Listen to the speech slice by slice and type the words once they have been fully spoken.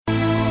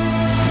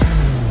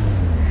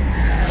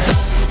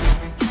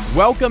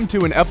Welcome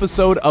to an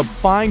episode of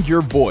Find Your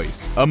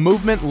Voice, a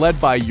movement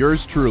led by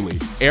yours truly,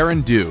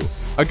 Aaron Dew,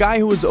 a guy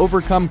who has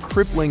overcome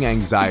crippling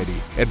anxiety,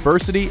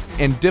 adversity,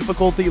 and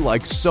difficulty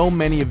like so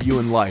many of you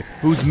in life,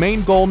 whose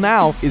main goal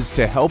now is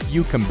to help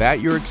you combat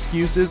your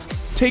excuses,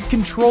 take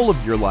control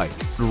of your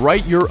life,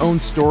 write your own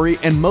story,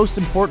 and most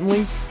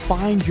importantly,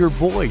 find your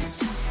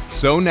voice.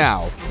 So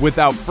now,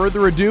 without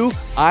further ado,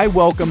 I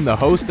welcome the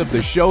host of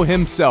the show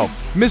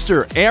himself,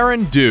 Mr.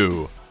 Aaron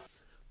Dew.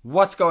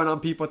 What's going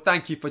on, people?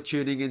 Thank you for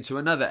tuning in to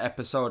another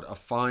episode of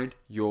Find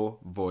Your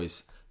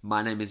Voice.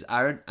 My name is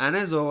Aaron, and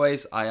as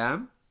always, I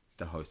am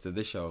the host of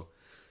the show.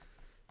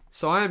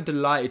 So I am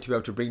delighted to be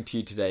able to bring to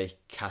you today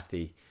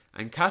Kathy.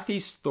 And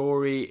Kathy's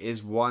story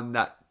is one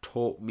that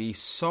taught me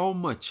so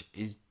much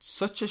in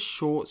such a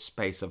short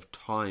space of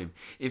time.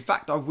 In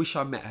fact, I wish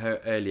I met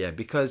her earlier,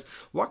 because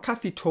what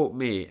Kathy taught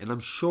me, and I'm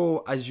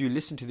sure as you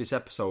listen to this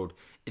episode,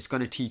 it's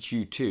going to teach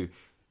you too,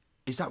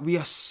 is that we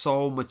are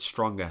so much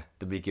stronger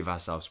than we give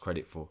ourselves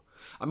credit for.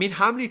 I mean,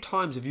 how many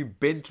times have you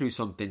been through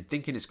something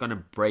thinking it's going to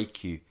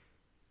break you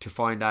to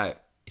find out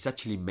it's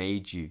actually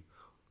made you?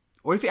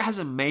 Or if it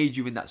hasn't made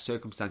you in that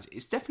circumstance,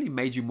 it's definitely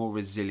made you more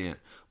resilient,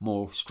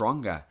 more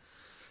stronger.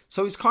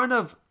 So it's kind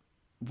of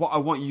what I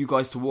want you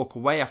guys to walk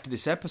away after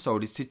this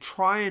episode is to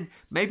try and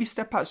maybe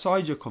step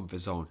outside your comfort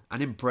zone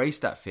and embrace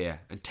that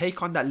fear and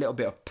take on that little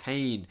bit of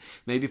pain,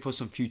 maybe for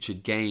some future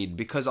gain.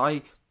 Because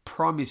I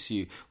promise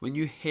you, when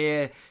you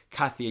hear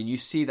Kathy and you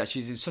see that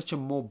she's in such a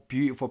more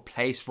beautiful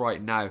place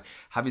right now,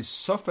 having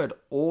suffered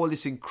all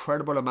this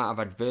incredible amount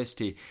of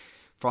adversity,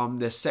 from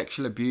the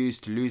sexual abuse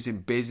to losing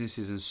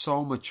businesses and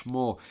so much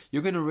more,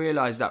 you're going to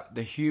realize that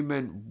the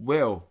human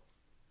will,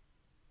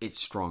 it's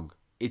strong.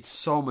 It's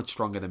so much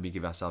stronger than we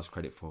give ourselves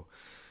credit for.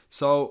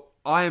 So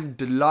I am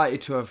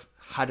delighted to have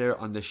had her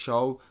on the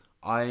show.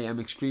 I am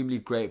extremely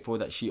grateful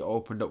that she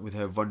opened up with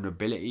her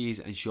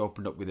vulnerabilities and she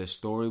opened up with her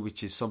story,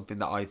 which is something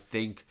that I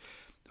think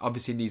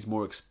obviously needs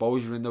more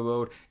exposure in the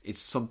world. It's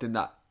something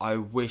that I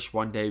wish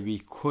one day we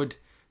could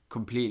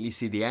completely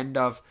see the end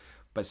of.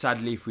 But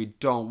sadly, if we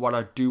don't, what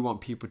I do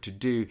want people to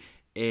do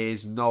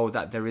is know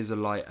that there is a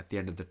light at the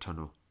end of the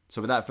tunnel.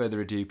 So without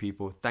further ado,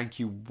 people, thank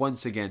you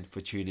once again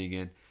for tuning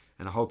in.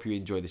 And I hope you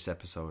enjoy this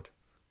episode.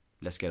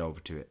 Let's get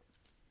over to it.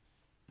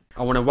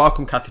 I want to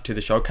welcome Kathy to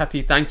the show.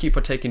 Kathy, thank you for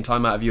taking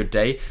time out of your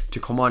day to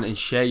come on and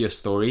share your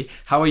story.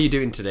 How are you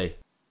doing today?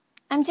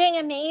 I'm doing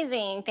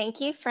amazing. Thank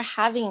you for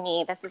having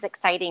me. This is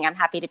exciting. I'm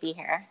happy to be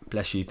here.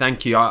 Bless you.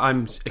 Thank you.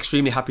 I'm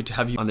extremely happy to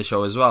have you on the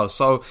show as well.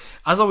 So,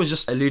 as I was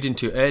just alluding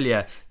to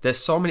earlier, there's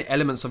so many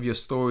elements of your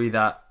story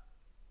that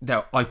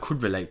I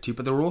could relate to,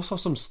 but there are also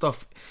some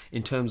stuff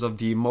in terms of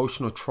the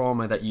emotional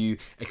trauma that you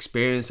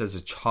experienced as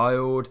a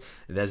child.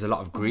 There's a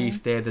lot of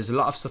grief there. There's a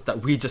lot of stuff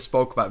that we just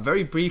spoke about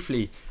very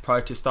briefly prior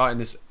to starting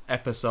this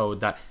episode,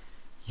 that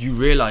you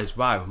realize,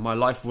 wow, my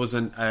life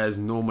wasn't as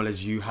normal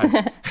as you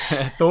had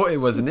thought it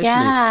was initially.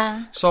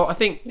 Yeah. So I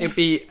think it'd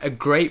be a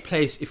great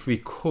place if you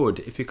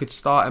could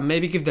start and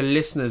maybe give the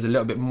listeners a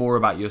little bit more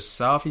about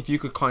yourself. If you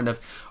could kind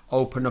of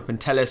open up and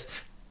tell us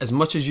as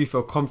much as you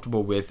feel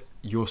comfortable with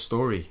your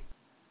story.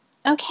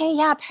 Okay,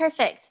 yeah,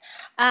 perfect.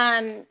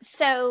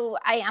 So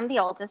I am the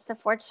oldest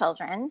of 4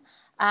 children.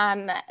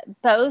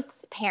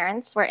 Both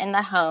parents were in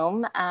the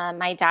home.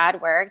 My dad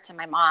worked and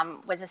my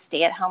mom was a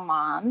stay-at-home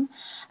mom.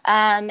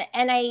 And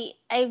I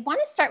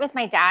want to start with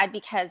my dad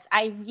because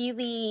I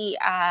really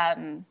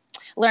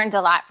learned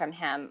a lot from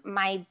him.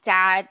 My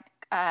dad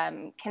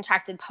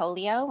contracted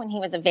polio when he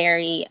was a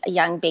very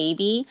young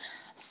baby.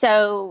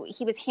 So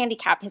he was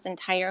handicapped his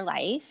entire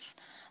life.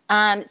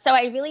 So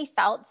I really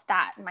felt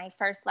that my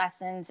first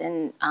lessons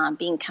in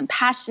being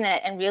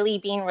compassionate and really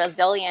being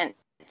resilient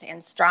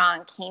and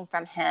strong came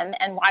from him,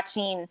 and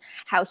watching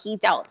how he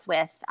dealt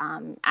with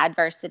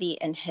adversity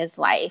in his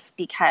life,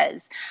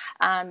 because,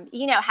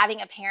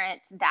 having a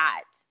parent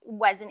that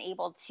wasn't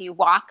able to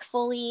walk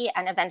fully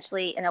and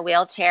eventually in a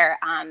wheelchair,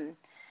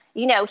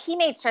 he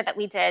made sure that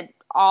we did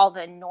all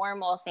the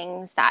normal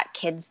things that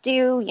kids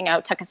do,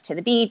 took us to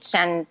the beach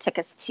and took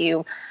us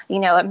to,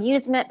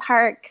 amusement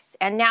parks.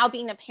 And now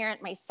being a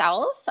parent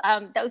myself,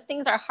 those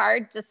things are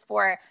hard just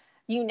for,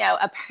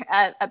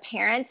 a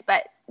parent,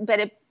 but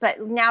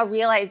now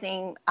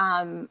realizing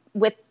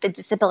with the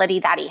disability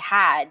that he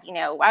had,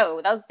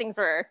 wow, those things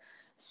were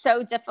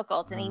so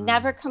difficult. And he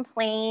never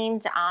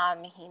complained.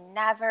 He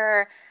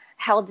never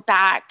held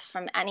back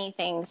from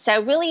anything.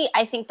 So really,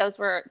 I think those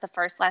were the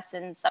first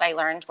lessons that I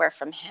learned were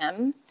from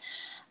him.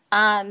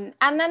 And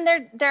then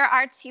there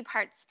are 2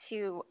 parts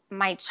to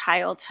my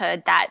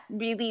childhood that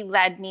really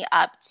led me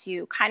up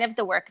to kind of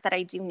the work that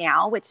I do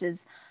now, which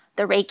is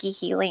the Reiki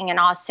healing. And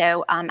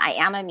also I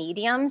am a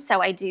medium,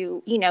 so I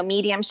do,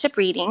 mediumship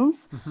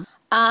readings.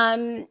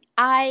 My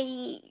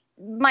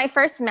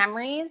first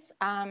memories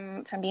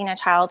from being a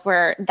child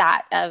were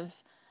that of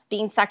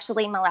being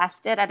sexually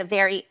molested at a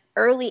very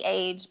early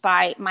age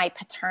by my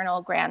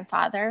paternal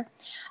grandfather.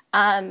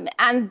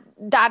 And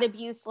that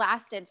abuse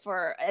lasted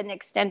for an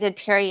extended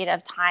period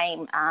of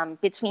time,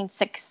 between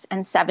 6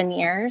 and 7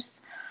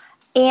 years.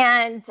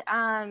 And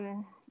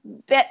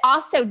But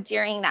also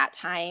during that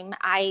time,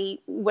 I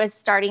was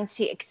starting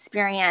to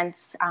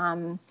experience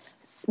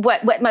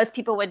what most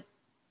people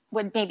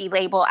would maybe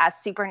label as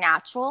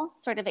supernatural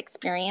sort of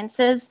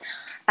experiences.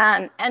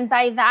 And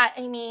by that,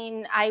 I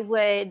mean, I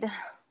would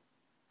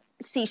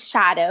see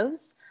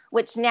shadows,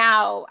 which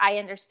now I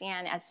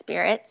understand as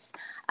spirits.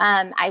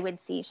 I would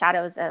see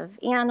shadows of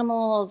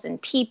animals and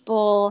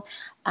people.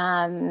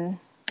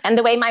 And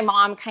the way my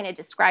mom kind of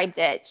described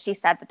it, she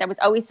said that there was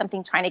always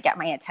something trying to get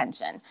my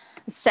attention.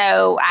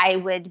 So I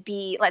would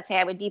be, let's say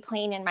I would be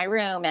playing in my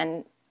room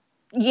and,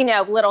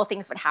 little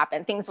things would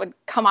happen. Things would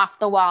come off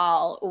the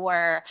wall,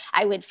 or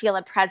I would feel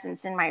a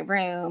presence in my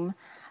room.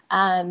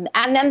 And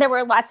then there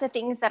were lots of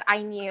things that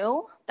I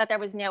knew that there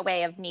was no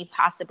way of me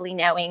possibly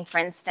knowing. For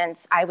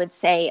instance, I would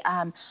say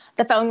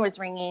the phone was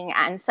ringing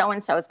and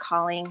so-and-so is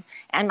calling.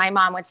 And my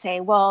mom would say,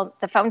 well,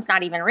 the phone's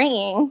not even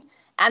ringing.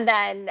 And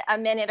then a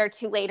minute or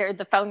two later,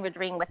 the phone would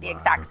ring with the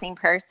exact same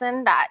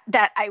person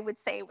that I would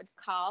say would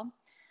call.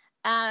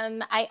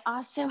 I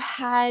also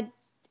had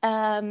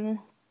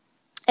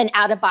an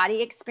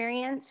out-of-body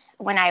experience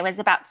when I was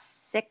about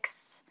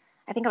 6.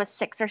 I think I was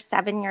 6 or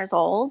 7 years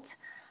old.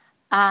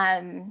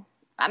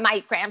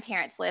 My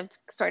grandparents lived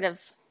sort of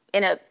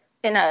in a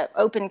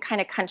open kind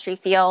of country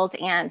field,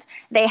 and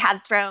they had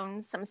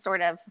thrown some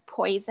sort of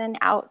poison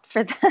out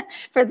for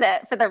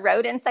the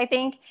rodents, I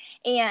think.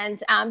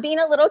 And being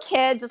a little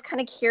kid, just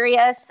kind of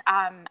curious,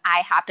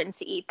 I happened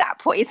to eat that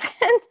poison,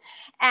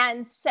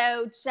 and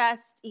so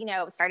just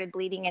started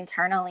bleeding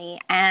internally,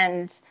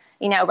 and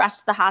rushed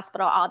to the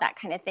hospital, all that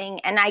kind of thing.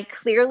 And I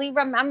clearly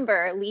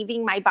remember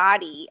leaving my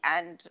body,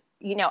 and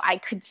I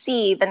could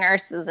see the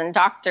nurses and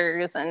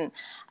doctors and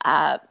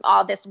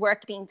all this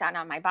work being done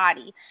on my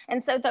body.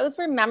 And so those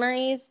were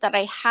memories that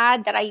I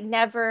had that I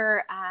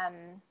never,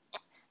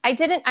 I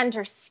didn't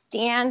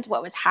understand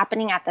what was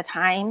happening at the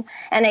time.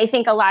 And I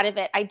think a lot of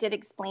it I did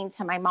explain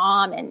to my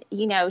mom, and,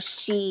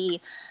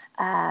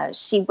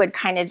 she would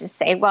kind of just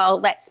say, well,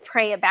 let's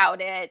pray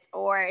about it.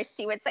 Or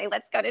she would say,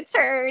 let's go to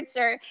church,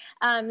 or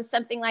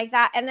something like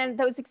that. And then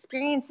those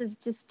experiences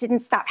just didn't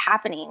stop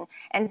happening.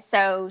 And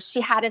so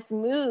she had us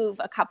move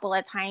a couple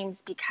of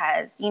times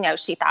because,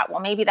 she thought, well,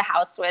 maybe the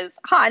house was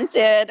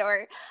haunted,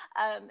 or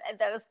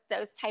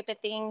those type of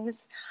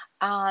things.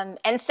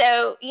 And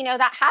so,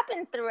 that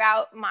happened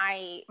throughout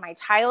my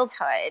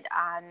childhood.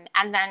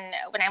 And then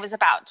when I was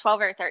about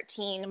 12 or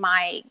 13,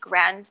 my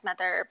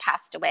grandmother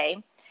passed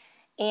away.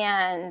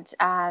 And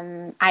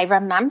I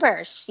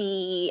remember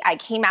I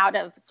came out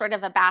of sort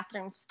of a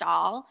bathroom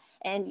stall,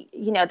 and,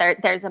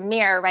 there's a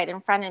mirror right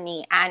in front of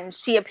me, and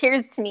she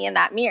appears to me in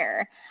that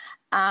mirror.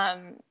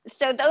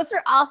 So those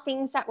are all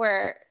things that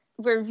were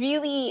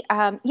really,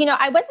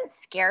 I wasn't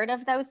scared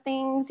of those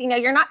things.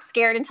 You're not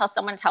scared until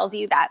someone tells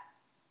you that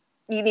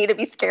you need to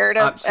be scared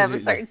of a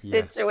certain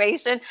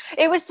situation.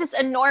 It was just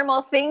a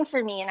normal thing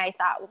for me. And I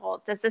thought,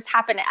 well, does this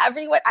happen to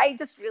everyone? I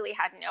just really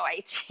had no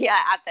idea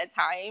at the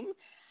time.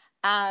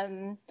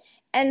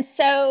 And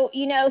so,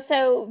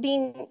 so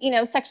being,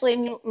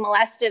 sexually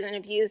molested and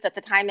abused at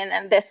the time, and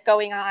then this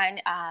going on,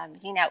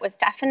 it was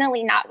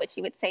definitely not what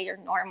you would say your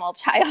normal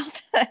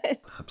childhood.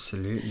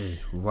 Absolutely.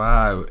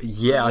 Wow.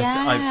 Yeah.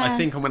 I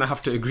think I'm going to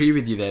have to agree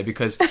with you there,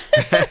 because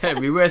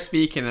we were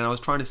speaking, and I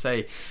was trying to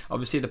say,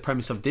 obviously the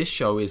premise of this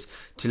show is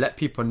to let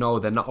people know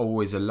they're not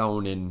always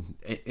alone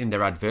in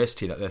their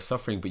adversity that they're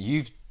suffering, but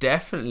you've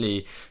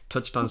definitely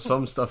touched on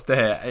some stuff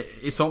there.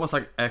 It's almost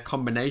like a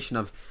combination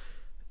of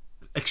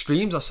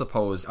extremes, I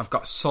suppose. I've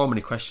got so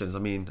many questions. I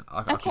mean,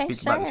 I could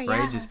speak about this for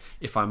ages,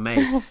 if I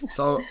may.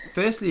 So,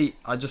 firstly,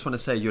 I just want to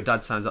say your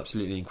dad sounds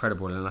absolutely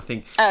incredible, and I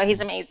think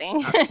he's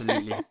amazing.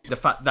 Absolutely, the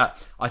fact that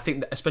I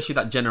think that especially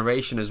that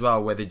generation as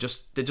well, where they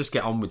just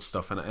get on with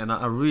stuff, and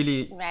I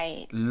really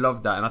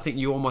love that. And I think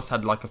you almost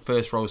had like a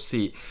first row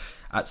seat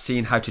at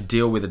seeing how to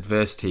deal with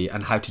adversity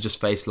and how to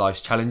just face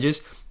life's challenges,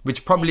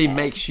 which probably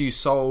makes you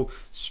so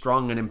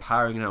strong and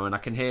empowering now. And I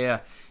can hear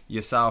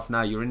yourself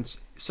now, you're in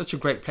such a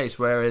great place,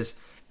 whereas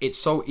it's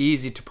so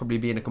easy to probably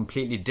be in a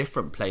completely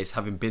different place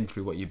having been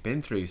through what you've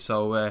been through.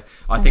 So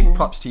I think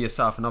props to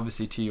yourself, and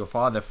obviously to your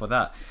father for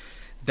that.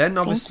 Then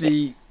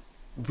obviously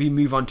we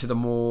move on to the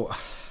more,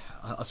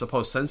 I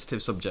suppose,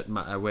 sensitive subject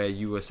matter where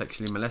you were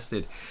sexually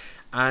molested.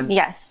 And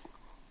yes,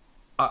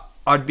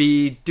 I'd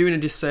be doing a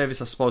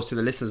disservice, I suppose, to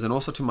the listeners and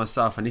also to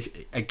myself. And if,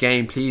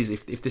 again, please,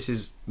 if this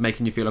is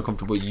making you feel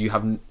uncomfortable, you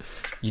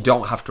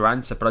don't have to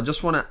answer. But I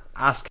just want to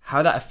ask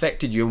how that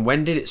affected you, and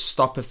when did it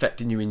stop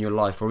affecting you in your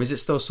life, or is it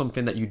still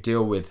something that you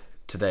deal with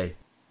today?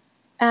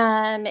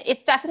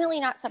 It's definitely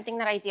not something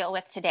that I deal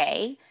with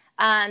today.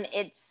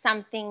 It's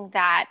something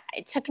that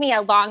it took me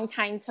a long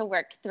time to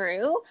work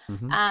through,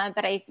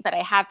 but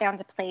I have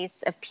found a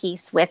place of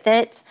peace with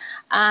it.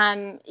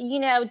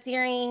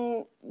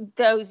 During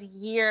those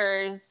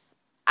years,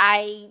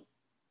 I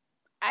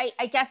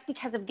guess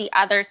because of the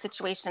other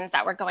situations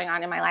that were going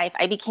on in my life,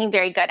 I became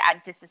very good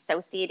at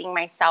disassociating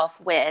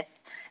myself with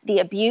the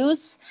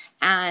abuse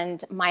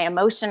and my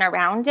emotion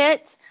around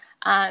it.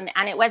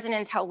 And it wasn't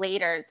until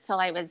later, till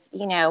I was,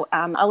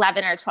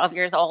 11 or 12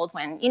 years old,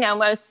 when,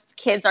 most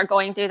kids are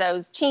going through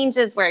those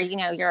changes where,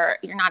 you're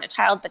not a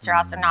child, but you're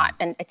also not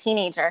a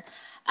teenager.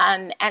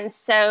 And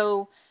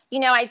so,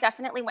 I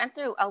definitely went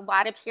through a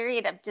lot of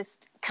period of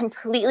just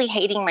completely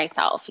hating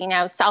myself,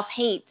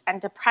 self-hate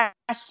and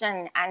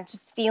depression, and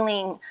just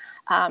feeling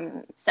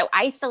so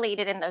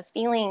isolated in those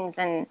feelings,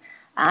 and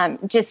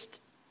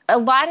just a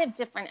lot of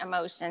different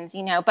emotions,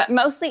 but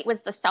mostly it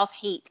was the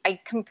self-hate. I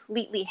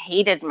completely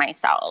hated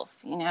myself.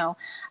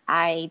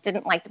 I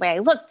didn't like the way I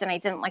looked, and I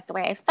didn't like the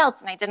way I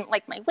felt, and I didn't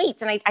like my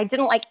weight, and I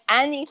didn't like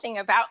anything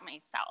about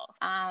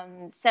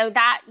myself. So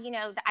that,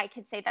 I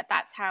could say that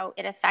that's how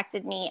it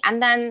affected me.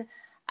 And then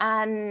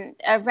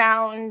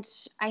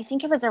I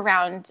think it was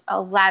around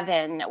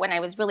 11, when I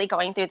was really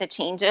going through the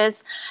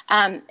changes,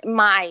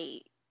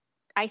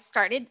 I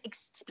started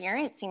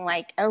experiencing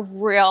like a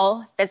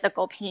real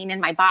physical pain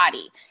in my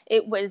body.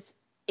 It was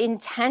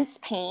intense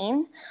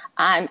pain.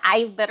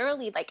 I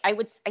literally,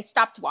 I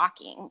stopped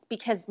walking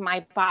because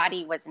my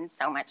body was in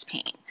so much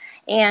pain.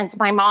 And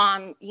my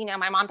mom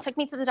took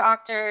me to the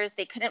doctors.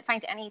 They couldn't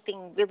find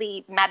anything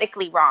really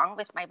medically wrong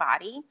with my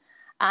body.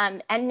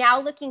 And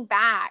now looking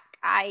back,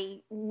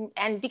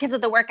 and because of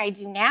the work I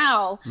do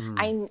now,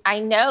 I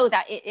know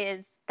that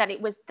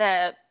it was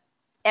the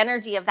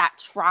energy of that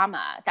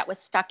trauma that was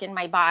stuck in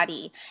my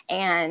body,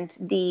 and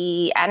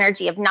the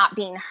energy of not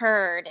being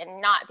heard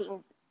and not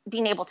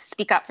being able to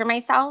speak up for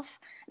myself,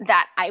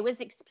 that I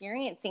was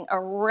experiencing a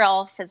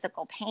real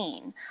physical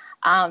pain.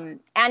 And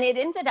it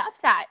ended up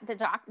that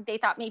they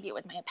thought maybe it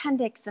was my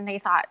appendix, and they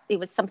thought it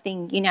was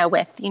something,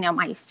 with,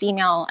 my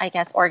female, I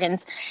guess,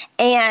 organs.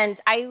 And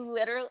I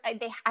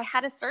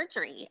had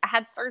surgery. I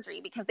had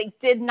surgery because they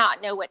did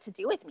not know what to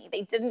do with me.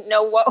 They didn't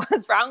know what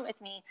was wrong with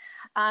me.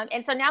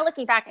 And so now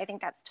looking back, I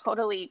think that's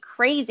totally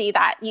crazy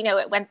that,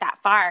 it went that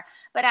far.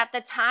 But at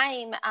the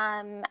time,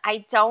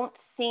 I don't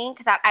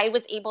think that I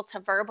was able to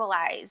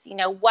verbalize,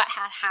 what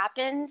had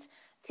happened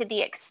to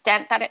the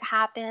extent that it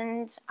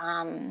happened.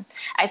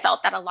 I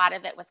felt that a lot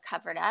of it was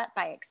covered up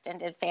by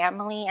extended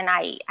family, and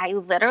I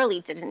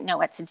literally didn't know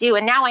what to do.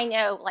 And now I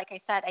know, like I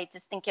said, I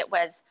just think it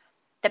was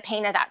the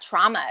pain of that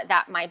trauma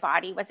that my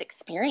body was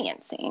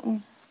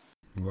experiencing.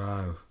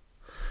 Wow.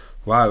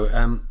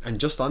 And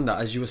just on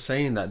that, as you were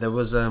saying that, there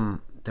was a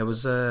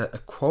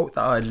quote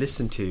that I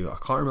listened to. I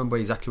can't remember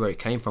exactly where it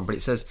came from, but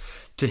it says,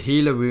 "To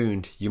heal a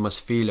wound, you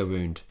must feel a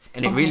wound."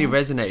 And it really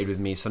resonated with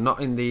me. So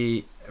not in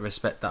the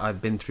respect that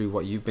I've been through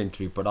what you've been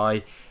through, but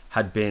I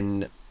had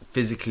been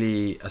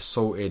physically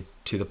assaulted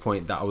to the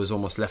point that I was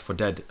almost left for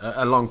dead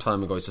a long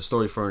time ago. It's a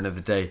story for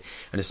another day,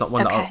 and it's not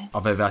one that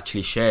I've ever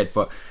actually shared.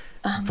 But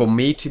for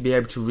me to be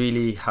able to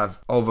really have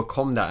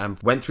overcome that and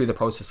went through the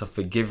process of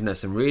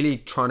forgiveness and really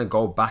trying to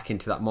go back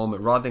into that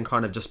moment rather than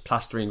kind of just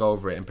plastering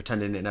over it and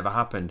pretending it never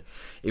happened,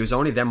 it was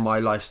only then my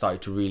life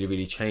started to really,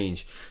 really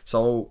change.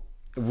 So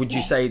would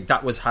you say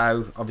that was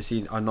how,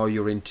 obviously I know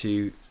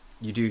you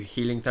do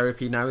healing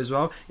therapy now as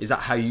well, is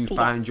that how you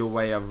found your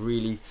way of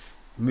really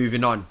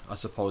moving on, I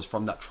suppose,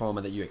 from that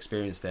trauma that you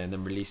experienced there, and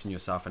then releasing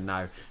yourself, and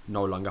now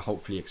no longer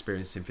hopefully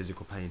experiencing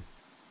physical pain?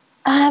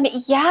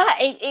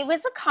 It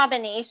was a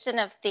combination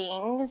of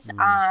things.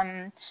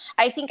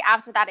 I think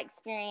after that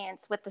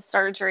experience with the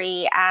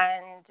surgery,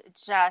 and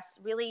just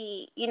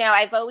really,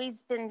 I've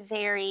always been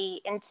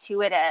very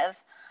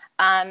intuitive.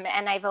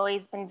 And I've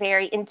always been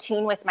very in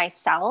tune with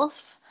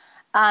myself,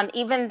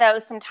 even though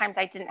sometimes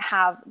I didn't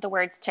have the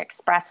words to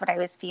express what I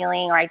was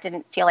feeling, or I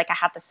didn't feel like I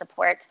had the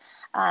support.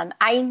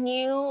 I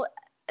knew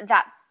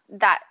that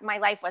my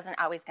life wasn't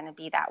always going to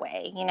be that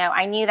way.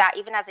 I knew that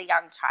even as a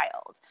young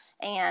child,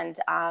 and,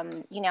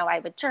 I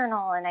would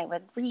journal and I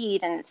would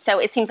read. And so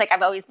it seems like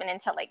I've always been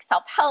into like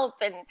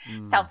self-help and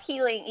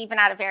self-healing, even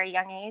at a very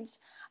young age.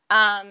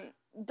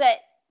 But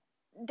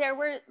there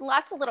were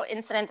lots of little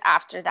incidents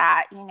after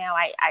that.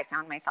 I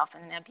found myself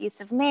in an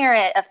abusive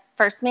marriage, a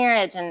first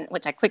marriage, and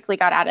which I quickly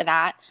got out of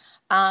that.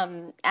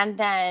 And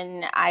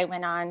then I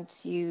went on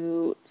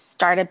to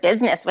start a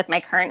business with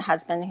my current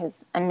husband,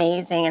 who's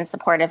amazing and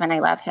supportive, and I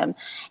love him.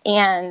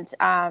 And,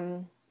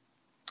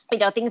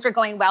 things were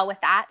going well with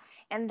that.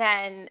 And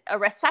then a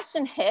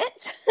recession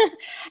hit,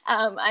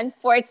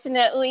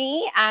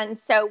 unfortunately. And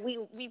so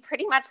we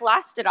pretty much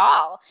lost it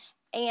all.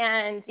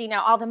 And,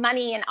 all the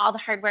money and all the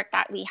hard work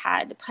that we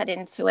had put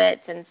into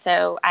it. And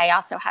so I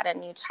also had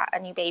a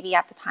new baby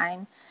at the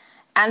time.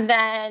 And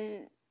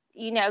then,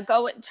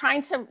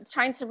 trying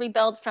to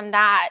rebuild from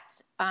that.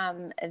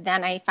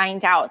 Then I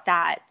find out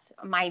that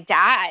my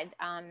dad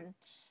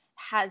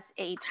has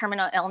a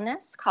terminal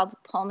illness called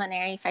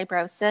pulmonary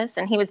fibrosis,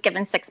 and he was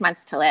given 6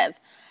 months to live.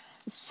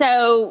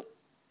 So,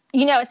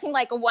 it seemed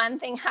like one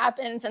thing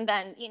happens, and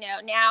then,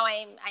 now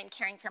I'm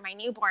caring for my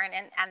newborn,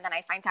 and then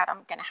I find out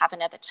I'm going to have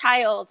another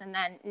child, and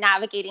then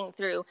navigating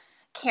through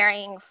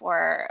caring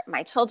for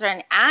my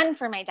children and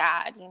for my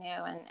dad,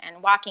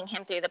 and walking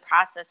him through the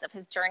process of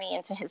his journey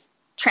into his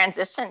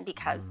transition,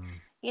 because,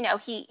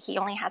 he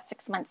only has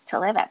 6 months to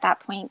live at that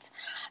point.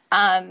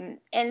 And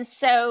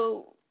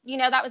so,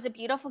 that was a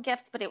beautiful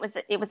gift, but it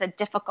was a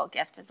difficult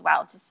gift as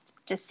well.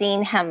 Just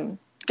seeing him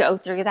go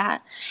through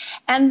that.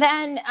 And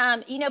then,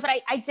 but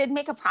I did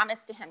make a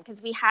promise to him,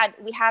 because we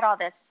had all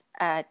this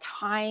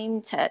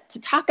time to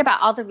talk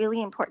about all the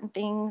really important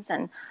things,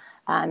 and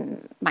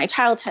my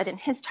childhood and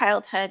his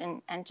childhood,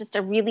 and just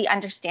a really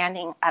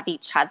understanding of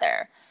each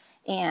other.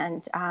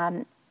 And,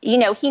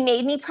 he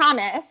made me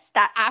promise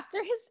that after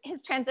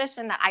his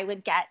transition, that I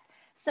would get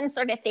some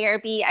sort of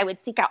therapy. I would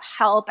seek out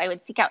help. I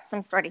would seek out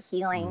some sort of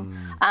healing,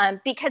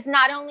 because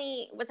not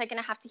only was I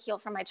going to have to heal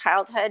from my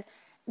childhood,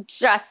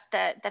 just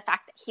the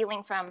fact that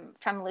healing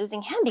from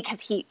losing him, because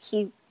he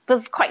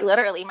was quite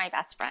literally my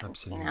best friend.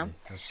 Absolutely.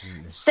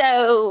 Absolutely.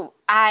 So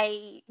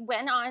I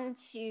went on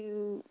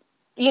to,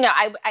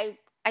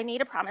 I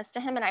made a promise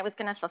to him, and I was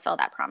going to fulfill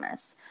that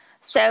promise.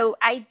 So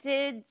I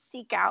did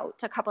seek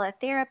out a couple of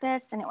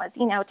therapists, and it was,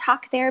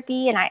 talk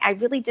therapy. And I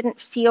really didn't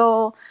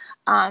feel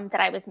that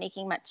I was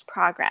making much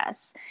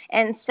progress.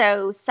 And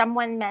so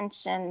someone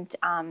mentioned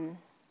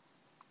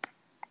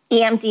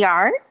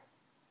EMDR.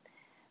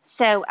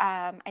 So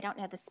I don't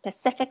know the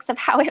specifics of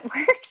how it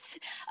works,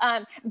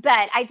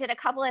 but I did a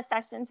couple of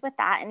sessions with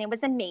that, and it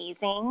was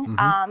amazing.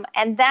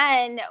 And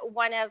then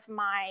one of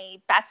my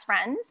best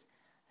friends,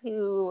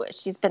 who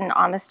she's been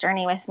on this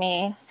journey with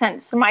me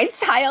since my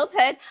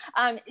childhood.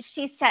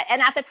 She said,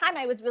 and at the time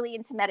I was really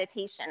into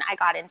meditation. I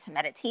got into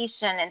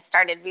meditation and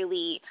started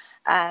really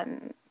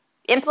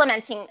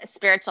implementing a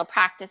spiritual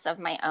practice of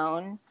my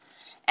own.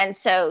 And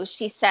so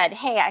she said,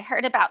 hey, I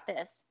heard about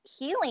this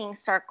healing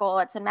circle.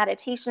 It's a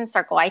meditation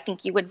circle. I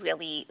think you would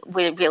really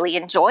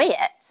enjoy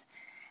it.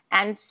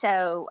 And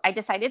so I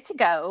decided to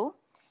go.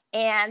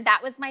 And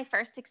that was my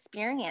first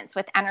experience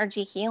with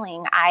energy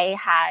healing. I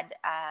had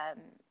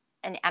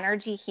an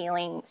energy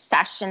healing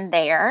session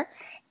there,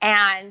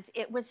 and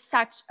it was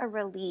such a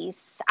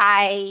release.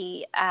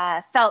 I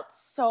felt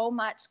so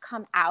much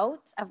come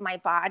out of my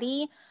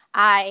body.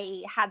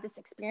 I had this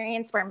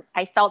experience where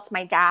I felt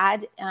my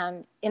dad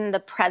in the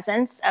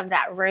presence of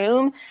that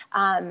room.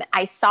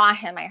 I saw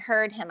him, I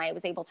heard him, I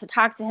was able to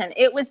talk to him.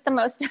 It was the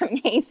most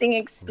amazing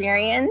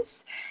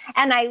experience.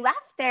 And I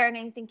left there and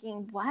I'm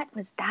thinking, what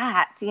was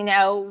that?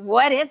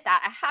 What is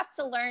that? I have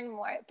to learn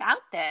more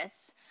about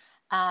this.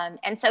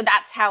 And so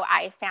that's how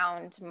I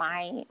found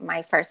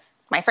my first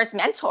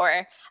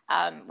mentor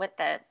with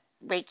the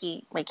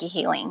Reiki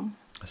healing.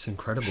 That's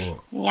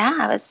incredible.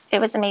 Yeah, it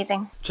was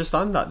amazing. Just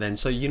on that then,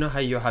 so how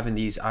you're having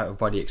these out of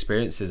body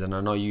experiences, and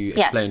I know you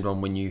explained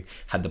one when you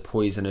had the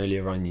poison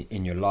earlier on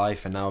in your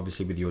life, and now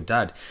obviously with your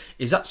dad.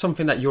 Is that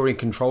something that you're in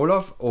control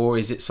of, or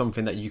is it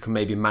something that you can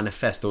maybe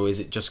manifest, or is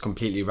it just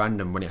completely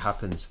random when it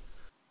happens?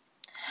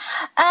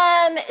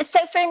 So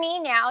for me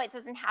now, it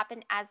doesn't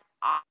happen as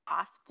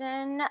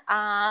often,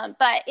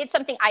 but it's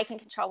something I can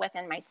control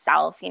within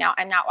myself.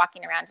 I'm not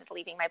walking around just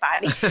leaving my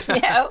body,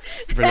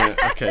 Brilliant.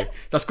 Okay.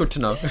 That's good to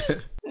know.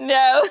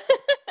 No.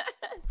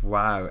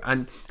 Wow.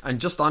 And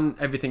just on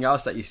everything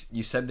else that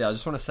you said there, I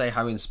just want to say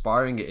how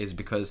inspiring it is,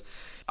 because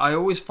I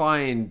always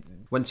find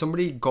when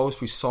somebody goes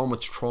through so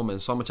much trauma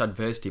and so much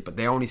adversity, but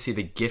they only see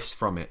the gifts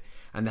from it,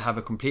 and they have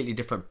a completely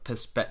different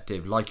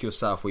perspective, like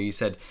yourself, where you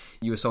said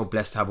you were so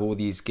blessed to have all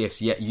these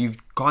gifts, yet you've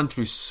gone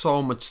through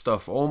so much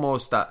stuff,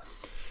 almost that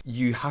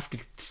you have to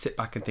sit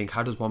back and think,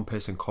 how does one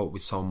person cope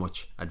with so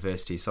much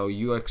adversity? So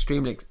you are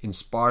extremely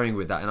inspiring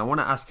with that. And I want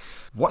to ask,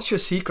 what's your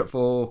secret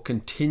for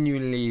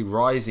continually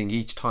rising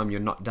each time you're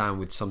knocked down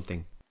with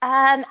something?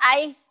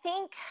 I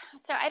think,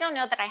 so I don't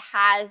know that I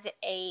have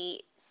a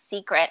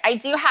secret. I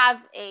do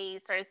have a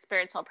sort of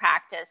spiritual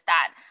practice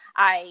that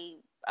I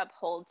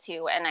uphold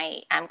to, and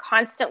I am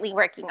constantly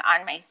working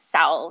on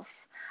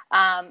myself.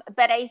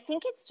 But I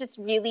think it's just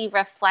really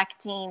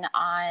reflecting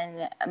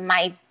on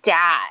my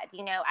dad.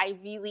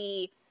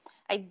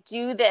 I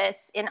do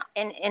this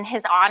in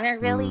his honor,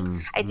 really.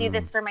 I do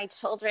this for my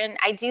children.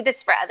 I do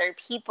this for other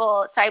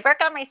people. So I work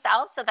on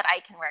myself so that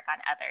I can work on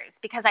others,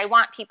 because I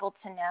want people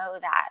to know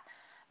that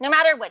no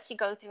matter what you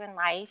go through in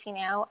life,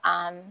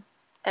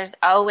 there's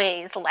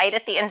always light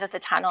at the end of the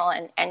tunnel,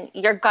 and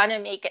you're gonna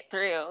make it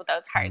through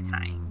those hard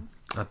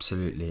times.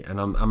 Absolutely.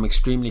 And I'm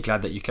extremely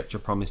glad that you kept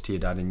your promise to your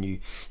dad, and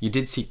you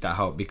did seek that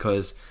help,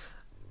 because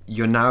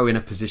you're now in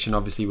a position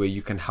obviously where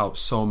you can help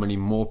so many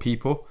more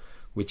people,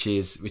 which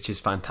is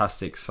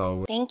fantastic.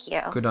 So thank you.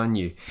 Good on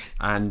you.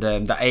 And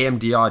the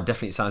EMDR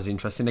definitely sounds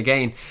interesting.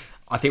 Again,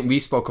 I think we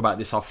spoke about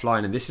this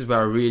offline, and this is where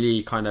I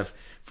really kind of,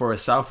 for a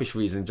selfish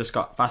reason, just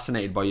got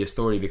fascinated by your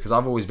story, because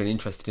I've always been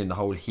interested in the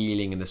whole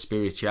healing and the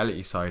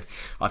spirituality side.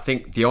 I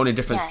think the only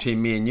difference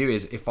between me and you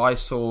is if I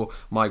saw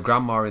my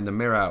grandma in the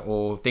mirror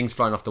or things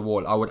flying off the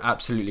wall, I would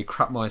absolutely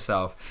crap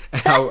myself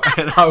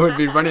and I would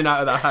be running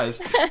out of the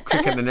house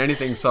quicker than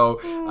anything.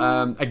 So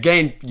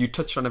again, you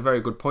touched on a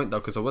very good point though,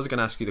 because I was going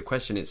to ask you the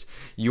question. It's,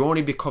 you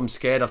only become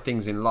scared of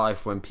things in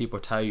life when people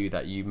tell you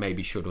that you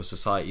maybe should, or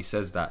society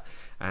says that.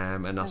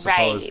 And I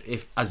suppose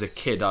if as a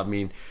kid,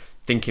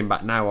 thinking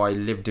back now, I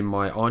lived in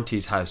my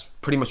auntie's house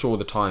pretty much all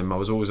the time. I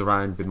was always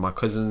around with my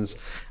cousins,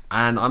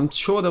 and I'm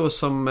sure there was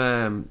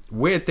some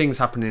weird things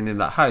happening in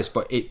that house,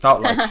 but it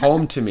felt like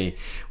home to me.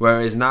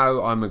 Whereas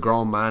now I'm a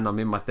grown man, I'm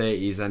in my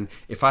 30s, and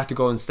if I had to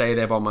go and stay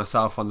there by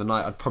myself on the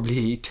night, I'd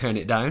probably turn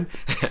it down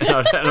and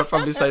I'd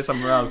probably say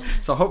somewhere else.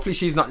 So hopefully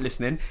she's not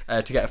listening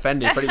to get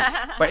offended.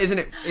 But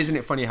isn't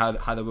it funny how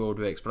the world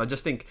works? But I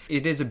just think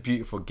it is a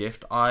beautiful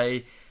gift.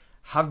 I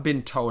have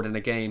been told, and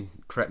again,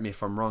 correct me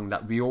if I'm wrong,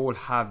 that we all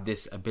have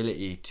this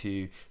ability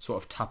to sort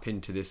of tap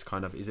into this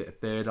kind of, is it a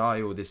third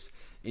eye or this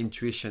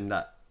intuition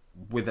that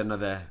with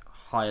another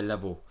higher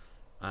level?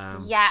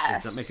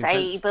 Yes, is that making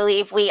sense? I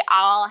believe we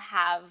all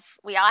have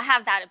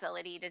that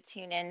ability to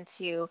tune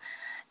into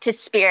to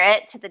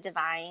spirit, to the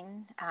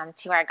divine,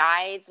 to our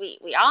guides.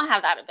 We all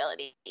have that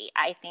ability.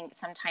 I think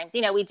sometimes,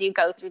 we do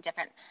go through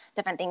different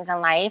things in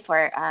life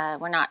where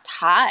we're not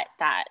taught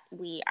that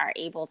we are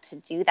able to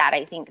do that.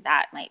 I think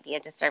that might be a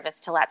disservice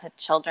to lots of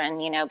children,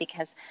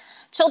 because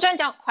children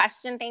don't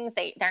question things.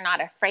 They're not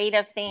afraid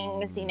of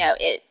things.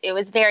 It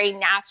was very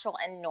natural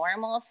and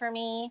normal for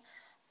me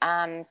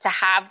to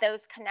have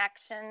those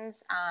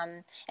connections.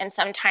 And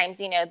sometimes,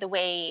 the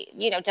way,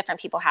 different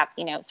people have,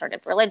 sort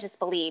of religious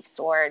beliefs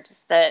or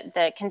just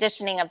the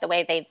conditioning of the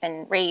way they've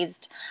been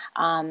raised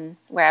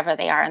wherever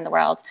they are in the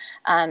world.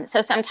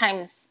 So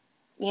sometimes,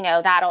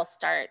 that'll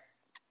start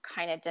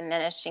kind of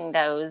diminishing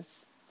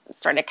those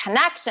sort of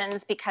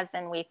connections, because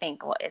then we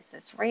think, well, is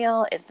this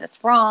real? Is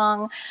this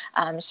wrong?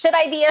 Should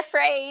I be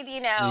afraid?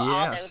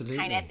 All those absolutely.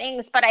 kind of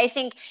things. But I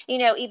think,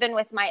 even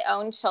with my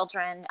own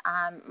children,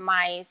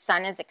 my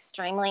son is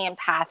extremely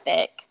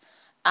empathic.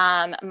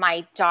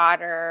 My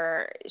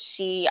daughter,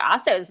 she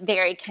also is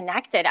very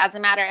connected. As a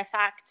matter of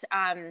fact,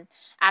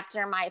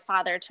 after my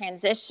father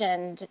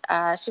transitioned,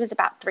 she was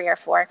about 3 or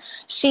 4,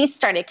 she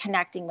started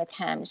connecting with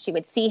him. She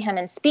would see him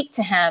and speak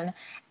to him,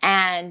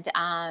 and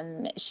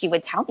she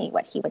would tell me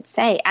what he would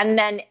say. And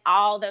then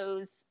all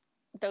those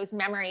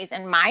memories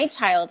in my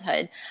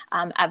childhood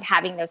of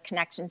having those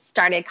connections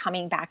started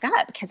coming back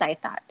up, because I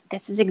thought,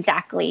 this is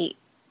exactly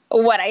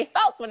what I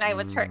felt when I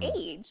was her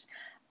age.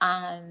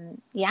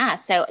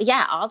 So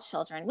all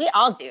children, we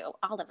all do,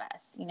 all of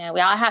us,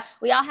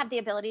 we all have the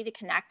ability to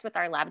connect with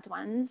our loved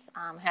ones,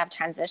 who have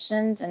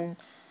transitioned. And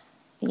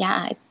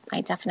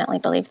I definitely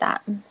believe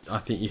that. I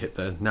think you hit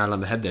the nail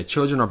on the head there.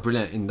 Children are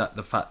brilliant in that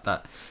the fact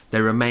that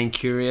they remain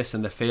curious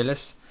and they're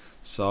fearless.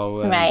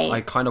 So right.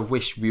 I kind of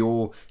wish we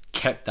all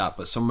kept that,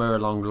 but somewhere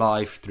along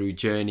life, through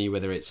journey,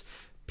 whether it's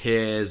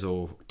peers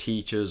or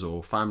teachers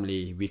or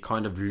family, we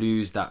kind of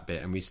lose that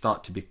bit, and we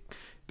start to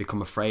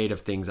become afraid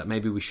of things that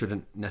maybe we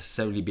shouldn't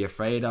necessarily be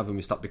afraid of, and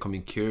we start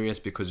becoming curious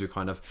because we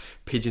kind of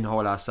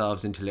pigeonhole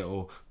ourselves into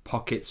little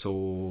pockets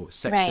or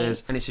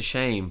sectors. Right. And it's a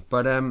shame.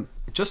 But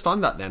just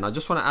on that then, I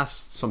just want to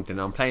ask something.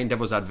 I'm playing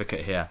devil's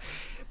advocate here.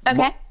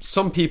 Okay.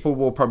 Some people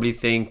will probably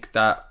think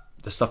that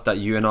the stuff that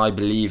you and I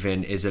believe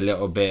in is a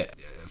little bit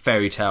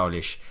fairy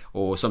tale-ish,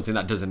 or something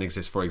that doesn't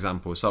exist, for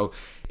example. So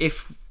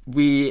if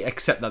we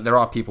accept that there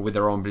are people with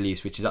their own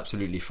beliefs, which is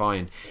absolutely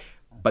fine,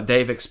 but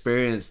they've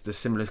experienced the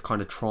similar kind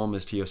of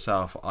traumas to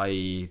yourself,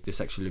 i.e. the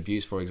sexual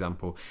abuse, for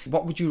example,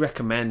 what would you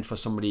recommend for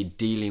somebody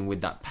dealing with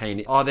that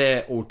pain? Are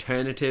there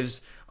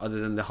alternatives other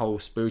than the whole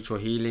spiritual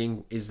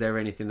healing? Is there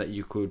anything that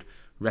you could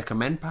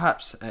recommend,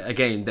 perhaps?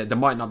 Again, there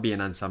might not be an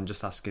answer. I'm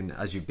just asking,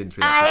 as you've been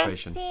through that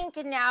situation. I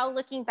think now,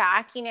 looking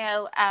back,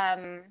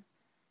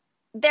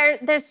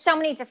 there's so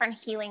many different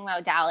healing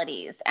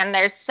modalities, and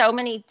there's so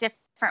many different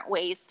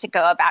ways to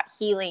go about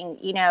healing.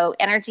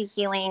 Energy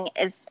healing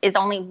is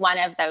only one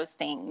of those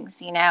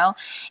things,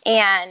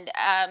 and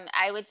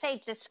I would say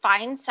just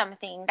find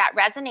something that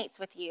resonates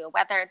with you,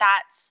 whether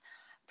that's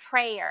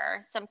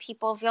prayer. Some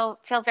people feel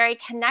very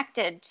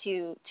connected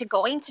to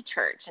going to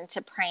church and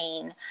to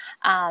praying.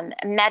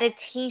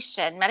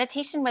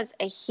 Meditation was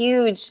a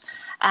huge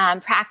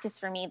practice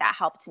for me that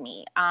helped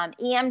me.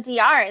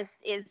 EMDR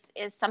is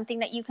something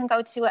that you can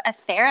go to a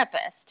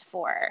therapist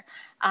for.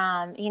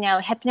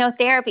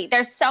 Hypnotherapy.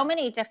 There's so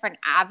many different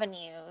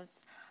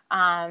avenues.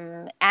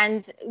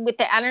 And with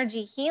the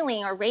energy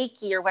healing or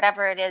Reiki or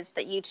whatever it is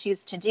that you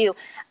choose to do,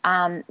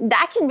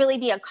 that can really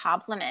be a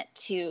complement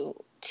to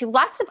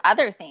lots of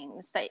other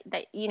things that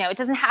it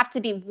doesn't have to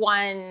be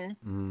one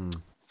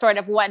sort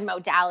of one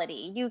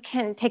modality. You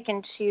can pick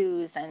and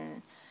choose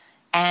and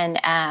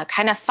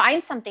kind of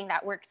find something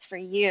that works for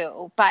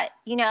you. But,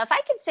 if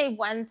I could say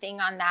one thing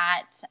on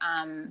that,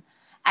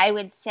 I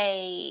would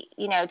say,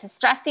 to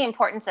stress the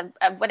importance of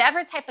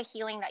whatever type of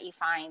healing that you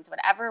find,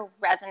 whatever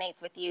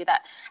resonates with you,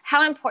 that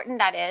how important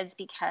that is,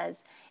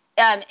 because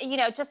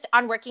just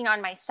on working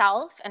on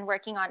myself and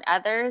working on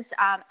others,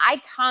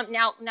 I come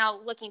now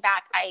looking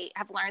back, I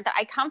have learned that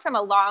I come from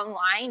a long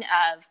line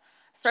of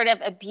sort of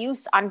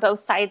abuse on both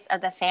sides of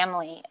the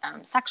family,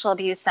 sexual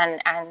abuse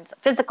and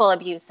physical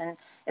abuse. And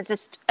it's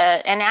just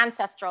an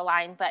ancestral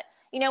line. But,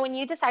 when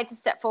you decide to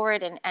step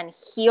forward and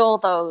heal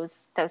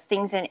those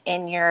things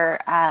in your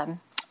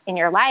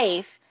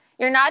life,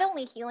 you're not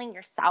only healing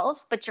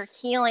yourself, but you're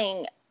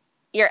healing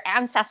your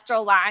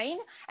ancestral line,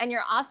 and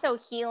you're also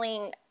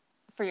healing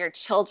for your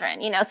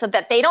children, so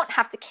that they don't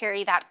have to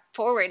carry that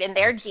forward in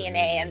their Absolutely.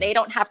 DNA, and they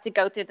don't have to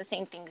go through the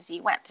same things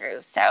you went through.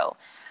 So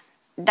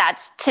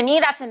to me,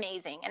 that's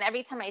amazing. And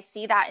every time I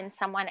see that in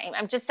someone,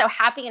 I'm just so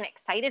happy and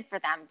excited for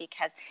them,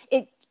 because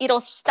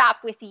it'll stop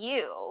with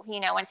you,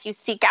 once you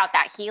seek out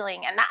that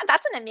healing. And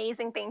that's an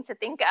amazing thing to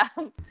think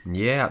of.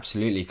 Yeah,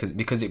 absolutely.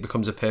 Because it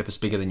becomes a purpose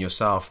bigger than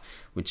yourself,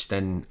 which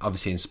then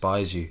obviously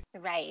inspires you.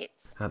 Right.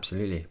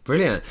 Absolutely.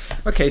 Brilliant.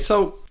 Okay,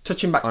 so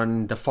touching back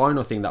on the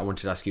final thing that I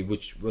wanted to ask you,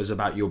 which was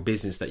about your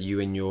business that you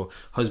and your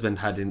husband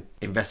had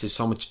invested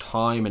so much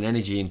time and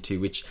energy into,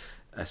 which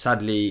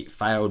sadly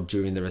failed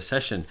during the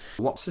recession.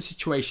 What's the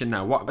situation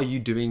now? What are you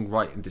doing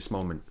right in this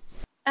moment?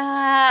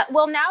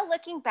 Well, now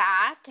looking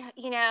back,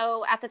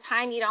 at the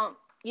time you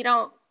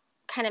don't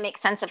kind of make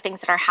sense of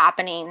things that are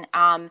happening.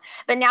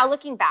 But now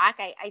looking back,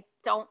 I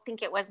don't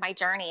think it was my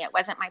journey. It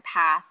wasn't my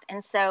path.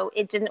 And so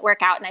it didn't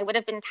work out, and I would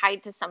have been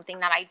tied to something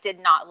that I did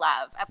not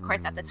love. Of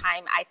course, at the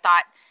time I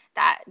thought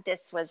that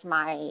this was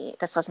my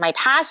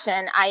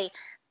passion.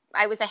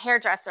 I was a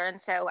hairdresser,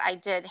 and so I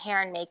did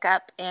hair and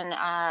makeup, and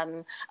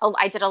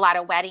I did a lot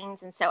of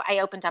weddings, and so I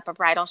opened up a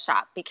bridal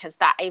shop because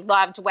I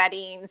loved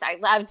weddings. I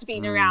loved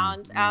being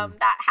around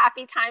that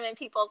happy time in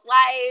people's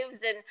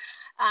lives,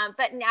 and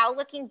but now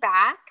looking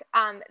back,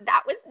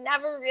 that was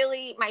never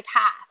really my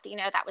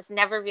path. That was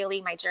never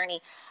really my journey.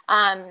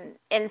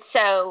 And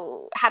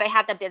so had I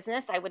had the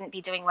business, I wouldn't be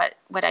doing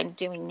what I'm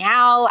doing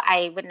now.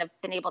 I wouldn't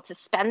have been able to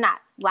spend that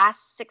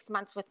last 6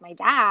 months with my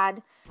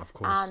dad. Of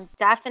course.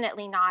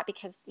 Definitely not,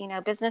 because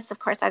business, of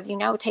course, as you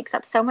know, takes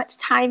up so much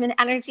time and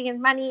energy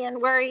and money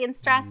and worry and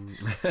stress.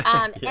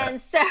 Yeah. And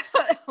so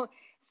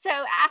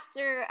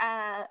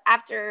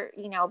after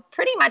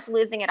pretty much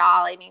losing it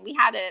all, I mean,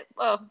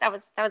 that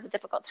was a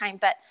difficult time.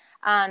 But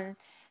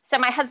so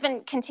my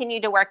husband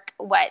continued to work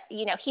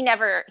he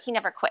never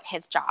quit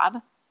his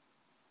job.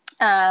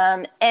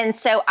 And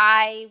so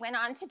I went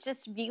on to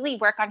just really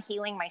work on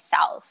healing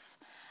myself.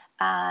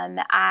 Like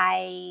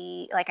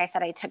I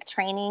said, I took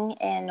training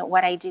in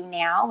what I do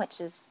now,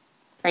 which is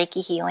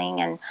Reiki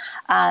healing.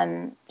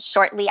 And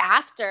shortly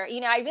after,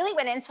 I really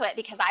went into it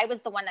because I was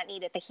the one that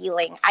needed the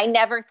healing. I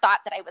never thought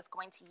that I was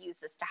going to use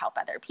this to help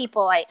other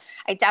people. I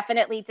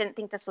definitely didn't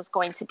think this was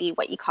going to be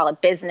what you call a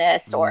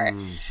business or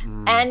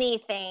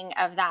anything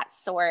of that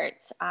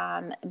sort.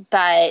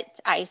 But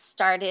I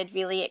started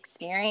really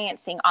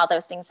experiencing all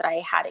those things that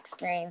I had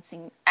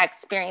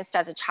experienced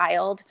as a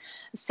child.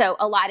 So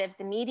a lot of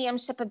the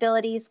mediumship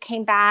abilities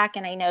came back,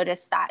 and I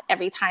noticed that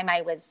every time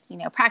I was,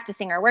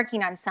 practicing or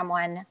working on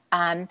someone,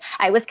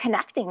 I was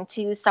connecting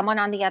to someone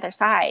on the other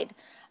side.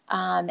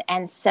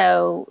 And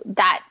so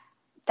that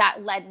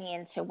led me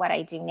into what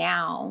I do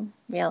now,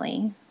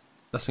 really.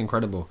 That's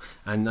incredible.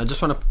 And I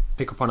just want to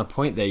pick up on a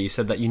point there. You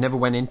said that you never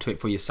went into it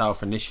for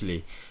yourself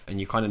initially, and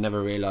you kind of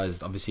never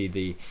realized, obviously,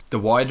 the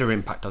wider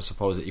impact, I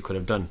suppose, that you could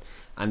have done.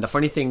 And the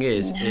funny thing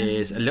is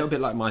a little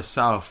bit like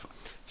myself.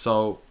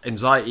 So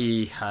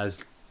anxiety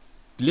has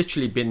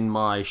literally been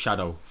my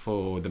shadow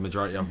for the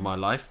majority of my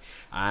life.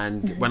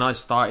 And when I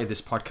started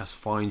this podcast,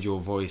 Find Your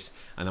Voice,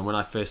 and then when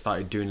I first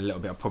started doing a little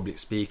bit of public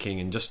speaking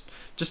and just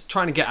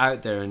trying to get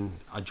out there, and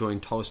I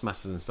joined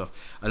Toastmasters and stuff,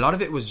 a lot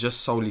of it was just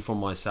solely for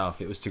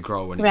myself. It was to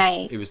grow, and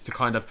it was to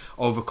kind of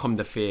overcome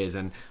the fears.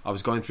 And I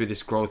was going through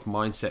this growth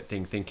mindset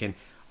thing, thinking,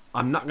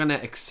 I'm not going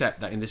to accept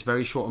that in this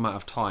very short amount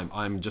of time,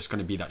 I'm just going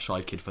to be that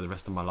shy kid for the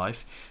rest of my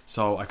life.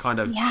 So I kind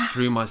of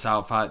threw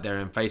myself out there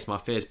and faced my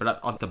fears.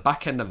 But at the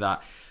back end of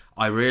that,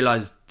 I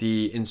realized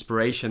the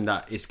inspiration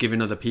that it's giving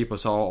other people.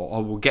 So I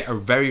will get a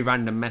very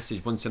random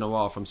message once in a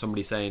while from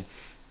somebody saying,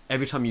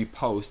 every time you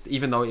post,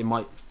 even though it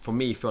might, for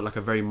me, feel like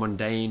a very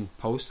mundane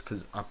post,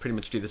 because I pretty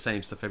much do the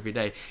same stuff every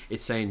day,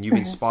 it's saying, you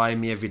inspire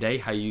me every day,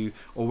 how you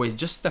always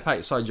just step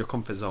outside your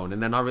comfort zone.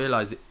 And then I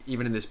realized,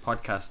 even in this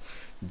podcast,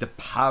 the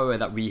power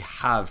that we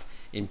have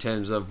in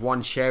terms of,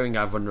 one, sharing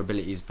our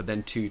vulnerabilities, but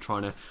then two,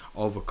 trying to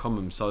overcome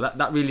them. So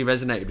that really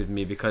resonated with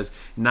me, because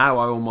now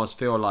I almost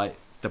feel like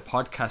the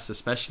podcast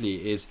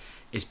especially is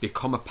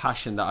become a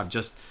passion that I've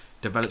just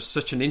developed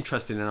such an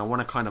interest in, and I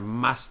want to kind of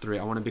master it.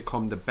 I want to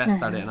become the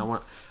best at it, and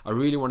I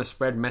really want to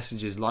spread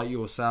messages like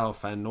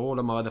yourself and all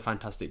of my other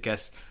fantastic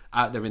guests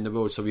out there in the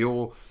world, so we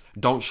all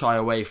don't shy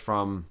away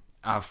from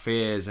our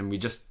fears, and we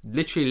just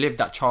literally live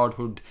that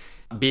childhood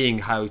being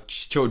how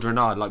children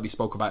are, like we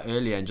spoke about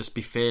earlier, and just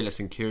be fearless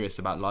and curious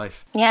about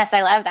life. Yes,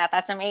 I love that.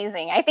 That's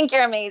amazing. I think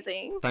you're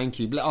amazing. Thank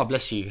you. Oh,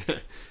 bless you.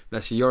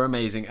 Bless you. You're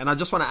amazing. And I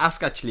just want to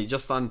ask, actually,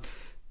 just on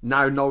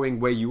now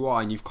knowing where you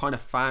are, and you've kind of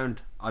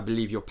found, I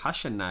believe, your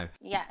passion now.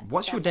 Yes.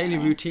 What's your daily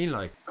routine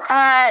like?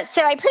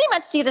 So I pretty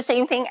much do the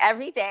same thing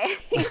every day.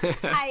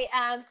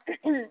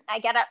 I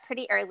get up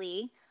pretty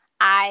early.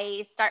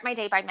 I start my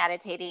day by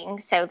meditating.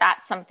 So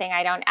that's something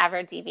I don't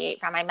ever deviate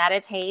from. I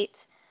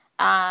meditate.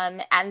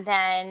 And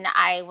then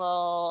I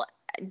will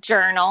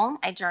journal.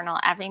 I journal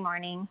every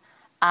morning.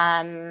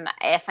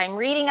 If I'm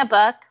reading a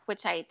book,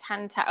 which I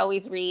tend to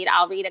always read,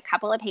 I'll read a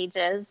couple of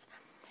pages.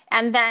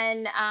 And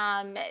then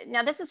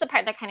now this is the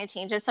part that kind of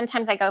changes.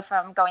 Sometimes I go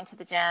from going to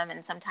the gym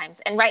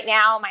and right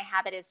now my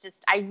habit is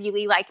just, I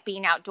really like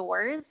being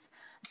outdoors.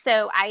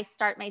 So I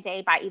start my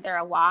day by either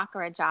a walk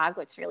or a jog,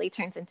 which really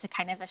turns into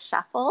kind of a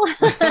shuffle.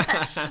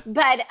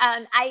 But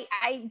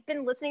I've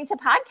been listening to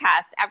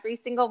podcasts every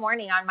single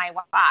morning on my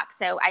walk.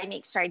 So I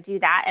make sure I do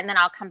that. And then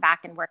I'll come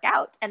back and work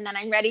out. And then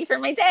I'm ready for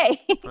my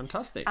day.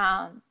 Fantastic.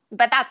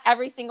 But that's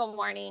every single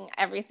morning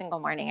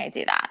I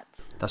do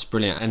that. That's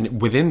brilliant.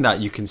 And within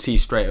that, you can see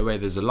straight away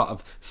there's a lot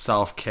of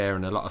self-care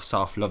and a lot of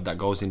self-love that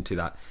goes into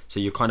that. So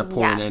you're kind of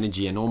pouring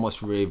energy and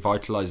almost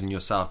revitalizing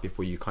yourself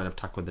before you kind of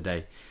tackle the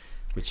day.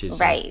 Which is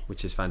right.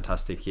 Which is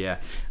fantastic, yeah.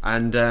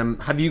 And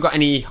have you got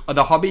any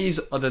other hobbies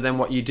other than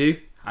what you do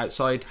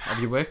outside of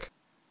your work?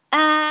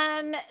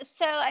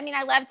 So, I mean,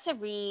 I love to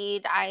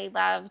read. I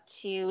love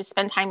to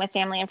spend time with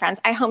family and friends.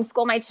 I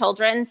homeschool my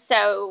children,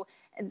 so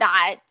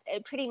that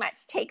it pretty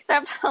much takes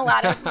up a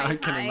lot of my I time.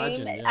 can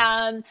imagine,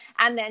 yeah.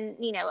 And then,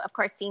 of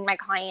course, seeing my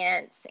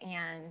clients.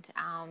 And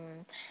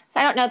so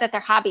I don't know that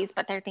they're hobbies,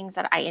 but they're things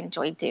that I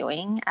enjoy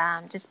doing.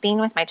 Just being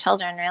with my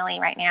children really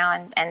right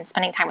now and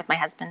spending time with my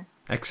husband.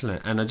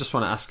 Excellent. And I just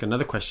want to ask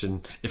another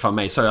question, if I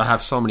may. Sorry, I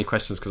have so many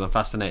questions because I'm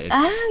fascinated.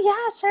 Oh,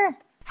 yeah, sure.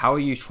 How are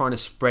you trying to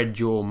spread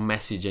your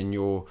message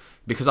and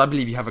because I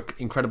believe you have an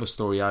incredible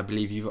story. I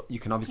believe you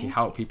can obviously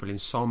help people in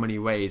so many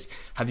ways.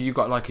 Have you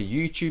got like a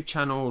YouTube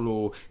channel,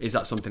 or is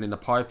that something in the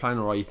pipeline,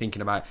 or are you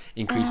thinking about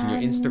increasing your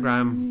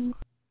Instagram?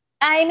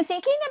 I'm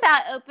thinking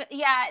about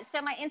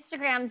so my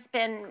Instagram's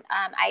been,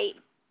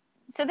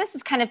 so this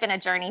has kind of been a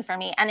journey for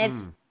me, and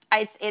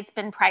it's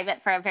been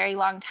private for a very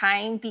long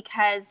time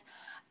because,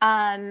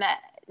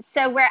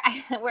 so where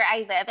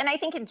I live, and I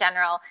think in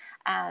general,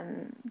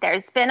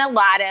 there's been a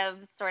lot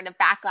of sort of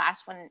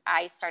backlash when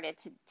I started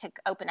to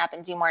open up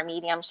and do more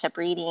mediumship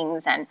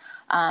readings, and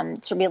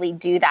to really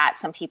do that.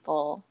 Some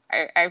people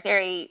are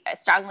very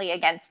strongly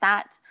against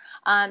that.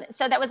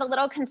 So that was a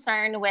little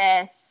concern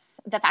with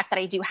the fact that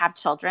I do have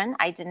children.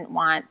 I didn't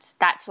want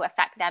that to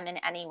affect them in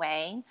any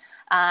way.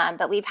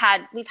 But we've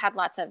had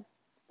lots of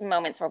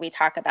moments where we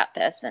talk about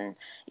this, and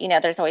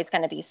there's always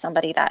going to be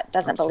somebody that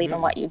doesn't believe in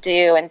what you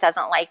do and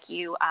doesn't like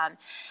you.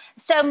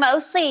 So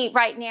mostly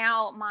right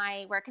now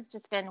my work has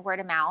just been word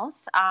of mouth.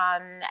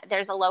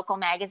 There's a local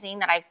magazine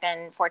that I've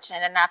been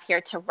fortunate enough here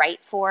to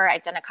write for.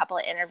 I've done a couple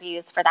of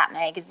interviews for that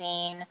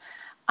magazine.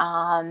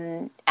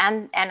 And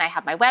I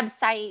have my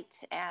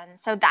website, and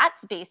so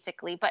that's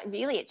basically, but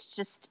really it's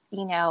just,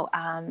 in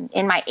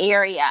my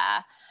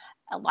area,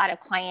 a lot of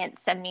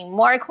clients send me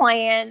more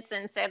clients.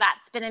 And so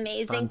that's been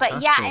amazing.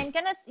 Fantastic. But I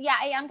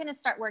am going to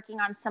start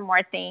working on some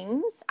more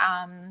things.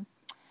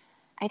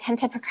 I tend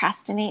to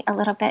procrastinate a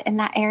little bit in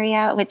that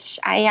area, which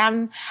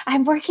I'm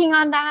working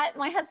on that.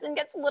 My husband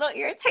gets a little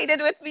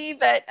irritated with me,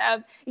 but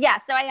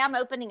so I am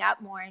opening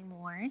up more and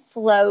more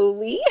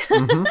slowly.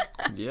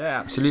 Yeah,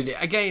 absolutely.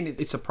 Again,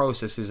 it's a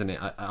process, isn't it?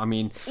 I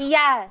mean,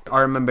 yes. I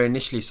remember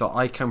initially, so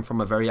I come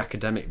from a very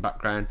academic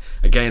background.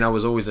 Again, I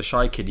was always a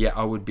shy kid, yet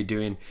I would be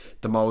doing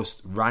the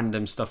most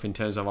random stuff in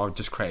terms of I would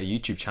just create a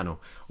YouTube channel,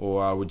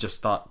 or I would just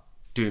start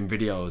doing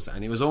videos,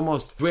 and it was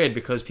almost weird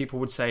because people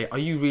would say, are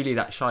you really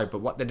that shy?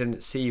 But what they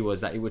didn't see was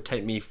that it would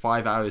take me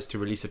 5 hours to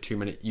release a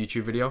 2-minute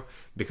YouTube video,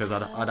 because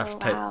I'd have to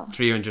take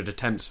 300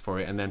 attempts for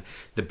it. And then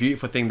the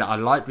beautiful thing that I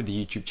liked with the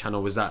YouTube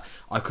channel was that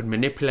I could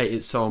manipulate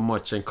it so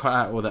much and cut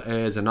out all the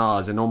ers and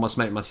ahs and almost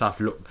make myself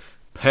look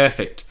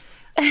perfect.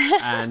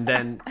 And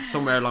then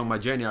somewhere along my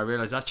journey I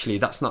realized actually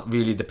that's not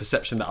really the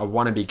perception that I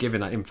want to be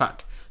given. In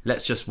fact,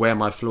 let's just wear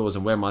my flaws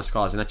and wear my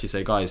scars and actually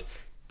say, guys,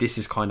 this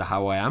is kind of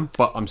how I am,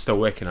 but I'm still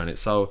working on it.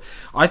 So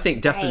I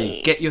think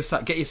definitely get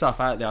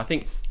yourself out there. I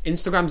think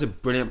Instagram's a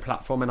brilliant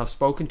platform, and I've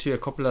spoken to a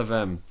couple of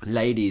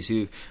ladies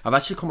who have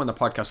actually come on the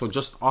podcast, or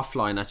just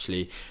offline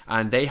actually,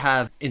 and they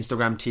have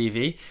Instagram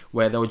TV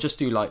where they'll just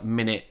do like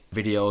minute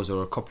videos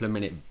or a couple of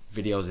minute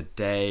videos a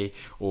day,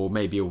 or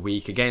maybe a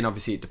week. Again,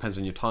 obviously it depends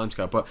on your time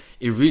scale, but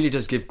it really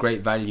does give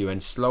great value,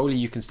 and slowly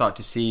you can start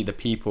to see the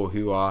people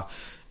who are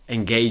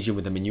engaging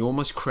with them, and you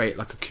almost create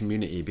like a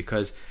community.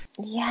 Because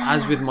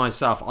as with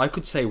myself, I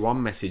could say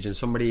one message and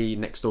somebody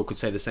next door could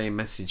say the same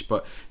message,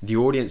 but the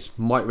audience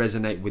might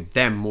resonate with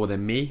them more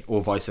than me,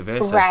 or vice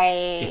versa,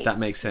 right? If that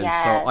makes sense.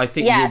 Yes. So I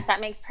think that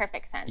makes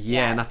perfect sense.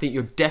 And I think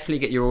you'll definitely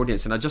get your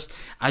audience. And I just,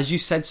 as you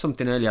said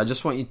something earlier, I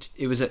just want you to,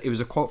 it was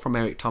a quote from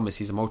Eric Thomas.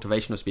 He's a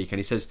motivational speaker, and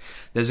he says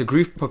there's a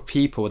group of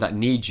people that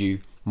need you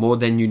more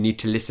than you need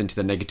to listen to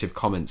the negative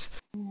comments.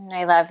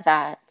 I love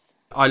that.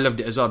 I loved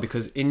it as well,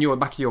 because in your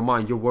back of your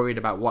mind you're worried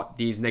about what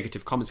these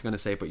negative comments are going to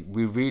say, but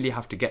we really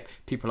have to get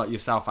people like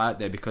yourself out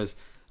there, because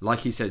like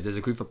he says, there's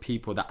a group of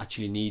people that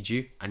actually need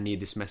you and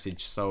need this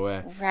message.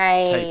 So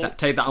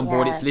take that on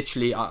board. It's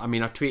literally, I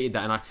mean, I tweeted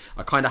that, and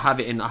I kind of have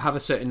it in, I have a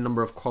certain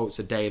number of quotes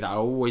a day that I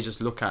always just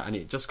look at, and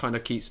it just kind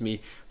of keeps me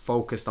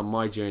focused on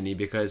my journey,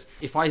 because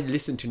if I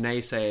listen to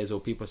naysayers or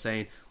people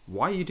saying,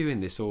 why are you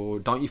doing this, or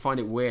don't you find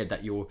it weird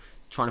that you're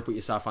trying to put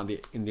yourself on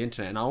in the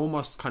internet, and I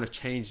almost kind of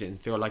changed it and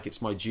feel like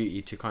it's my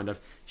duty to kind of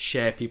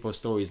share people's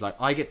stories. Like,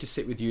 I get to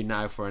sit with you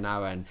now for an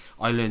hour and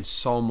I learn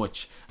so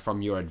much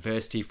from your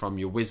adversity, from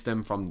your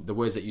wisdom, from the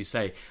words that you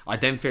say. I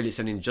then feel it's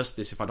an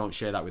injustice if I don't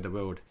share that with the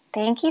world.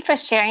 Thank you for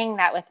sharing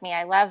that with me.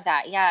 I love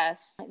that.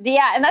 Yes.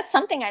 Yeah. And that's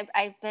something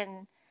I've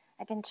been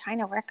trying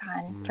to work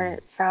on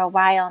for a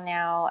while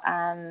now.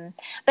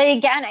 But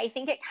again, I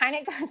think it kind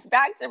of goes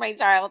back to my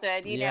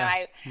childhood. You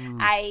know,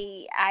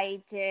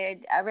 I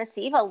did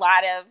receive a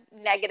lot of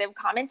negative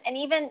comments. And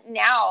even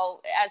now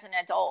as an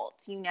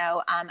adult, you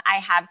know, I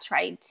have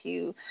tried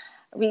to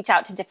reach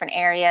out to different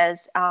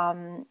areas.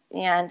 And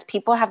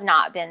people have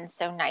not been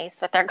so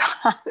nice with their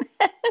comments,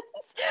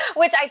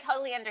 which I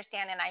totally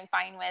understand and I'm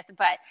fine with,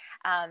 but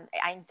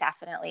I'm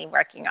definitely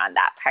working on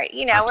that part.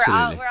 You know, we're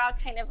all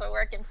kind of a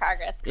work in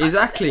progress.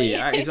 Constantly.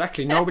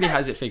 Exactly. Nobody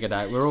has it figured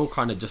out. We're all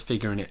kind of just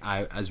figuring it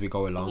out as we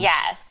go along.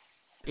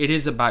 Yes. It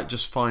is about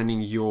just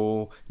finding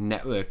your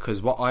network,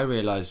 because what I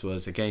realized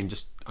was, again,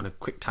 just on a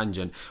quick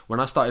tangent, when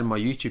I started my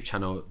YouTube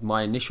channel,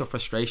 my initial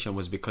frustration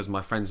was because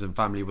my friends and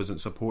family wasn't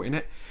supporting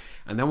it.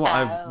 And then what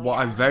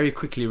I very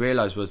quickly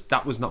realized was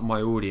that was not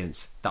my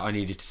audience that I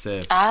needed to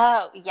serve.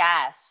 Oh,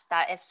 yes.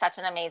 That is such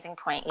an amazing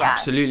point. Yes.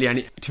 Absolutely.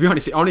 And to be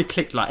honest, it only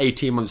clicked like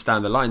 18 months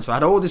down the line. So I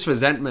had all this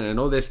resentment and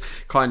all this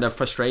kind of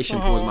frustration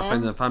towards my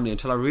friends and family,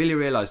 until I really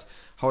realized,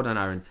 hold on,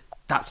 Aaron,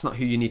 that's not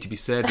who you need to be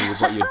serving with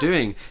what you're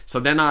doing. So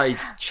then I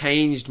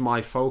changed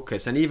my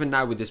focus. And even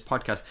now with this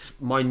podcast,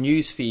 my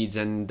news feeds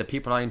and the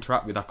people I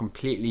interact with are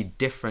completely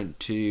different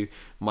to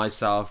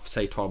myself,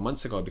 say 12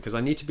 months ago, because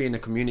I need to be in a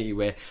community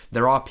where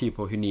there are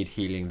people who need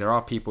healing. There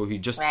are people who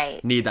just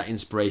need that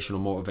inspiration or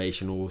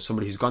motivation, or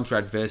somebody who's gone through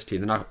adversity.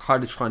 Then I'm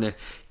kind of trying to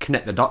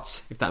connect the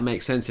dots, if that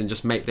makes sense, and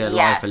just make their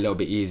life a little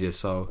bit easier.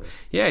 So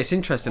yeah, it's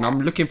interesting. I'm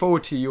looking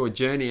forward to your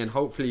journey and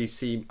hopefully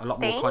see a lot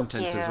more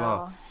content as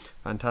well.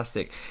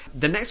 Fantastic.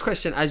 The next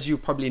question, as you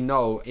probably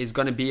know, is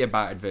going to be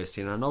about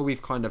adversity. And I know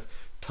we've kind of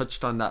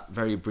touched on that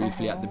very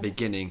briefly at the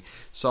beginning.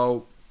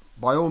 So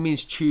by all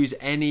means, choose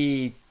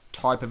any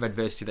type of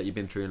adversity that you've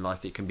been through in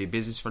life. It can be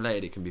business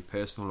related, it can be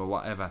personal or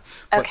whatever.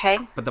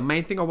 But the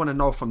main thing I want to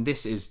know from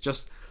this is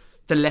just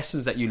the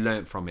lessons that you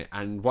learned from it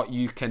and what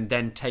you can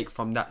then take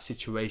from that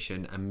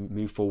situation and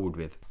move forward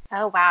with.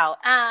 Oh, wow.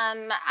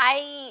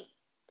 I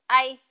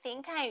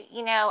think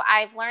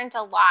I've learned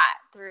a lot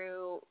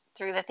through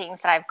the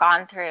things that I've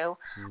gone through.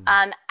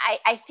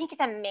 I think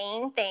the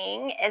main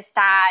thing is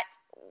that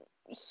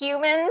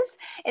humans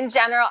in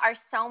general are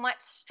so much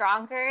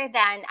stronger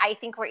than I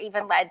think we're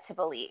even led to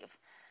believe.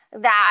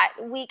 That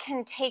we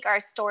can take our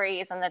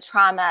stories and the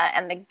trauma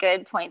and the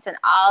good points and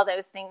all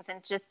those things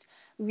and just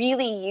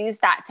really use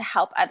that to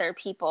help other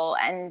people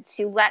and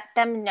to let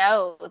them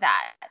know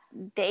that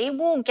they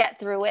will get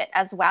through it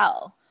as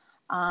well.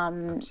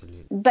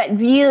 Absolutely. But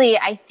really,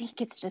 I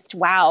think it's just,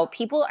 wow,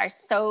 people are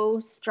so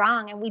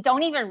strong and we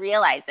don't even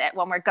realize it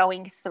when we're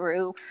going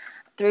through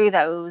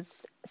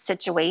those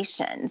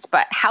situations,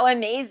 but how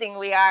amazing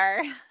we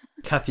are.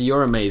 Kathy,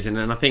 you're amazing.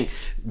 And I think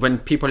when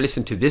people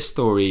listen to this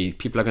story,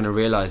 people are going to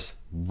realize,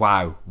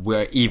 wow,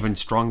 we're even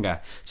stronger.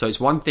 So it's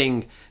one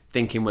thing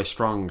thinking we're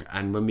strong,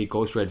 and when we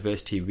go through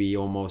adversity we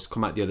almost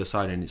come out the other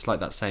side, and it's like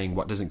that saying,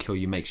 what doesn't kill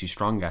you makes you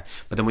stronger.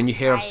 But then when you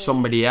hear of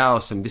somebody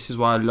else, and this is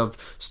why I love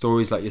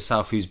stories like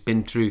yourself, who's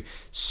been through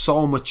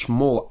so much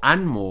more,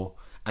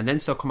 and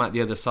then still come out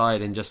the other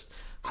side and just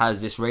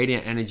has this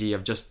radiant energy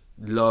of just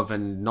love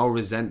and no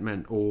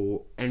resentment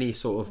or any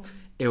sort of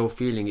ill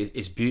feeling.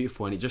 It's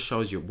beautiful, and it just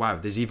shows you, wow,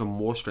 there's even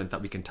more strength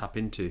that we can tap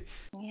into.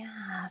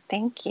 Yeah,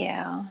 thank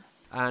you.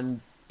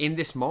 And in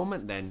this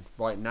moment then,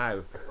 right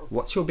now,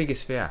 what's your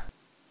biggest fear?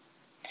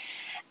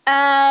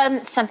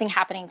 Something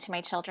happening to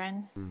my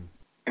children.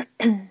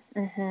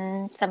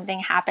 Something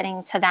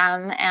happening to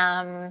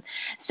them.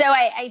 So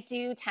I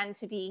do tend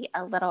to be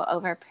a little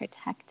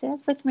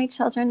overprotective with my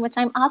children, which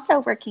I'm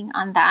also working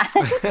on that.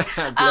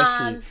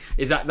 Bless you.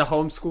 Is that the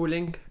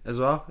homeschooling as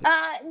well?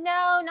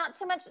 No, not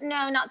so much.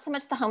 No, not so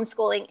much the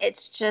homeschooling.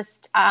 It's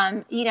just,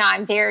 I'm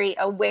very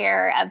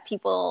aware of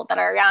people that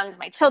are around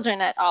my children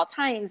at all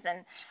times. And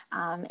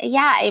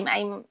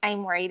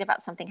I'm worried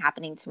about something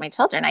happening to my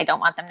children. I don't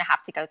want them to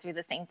have to go through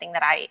the same thing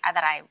that I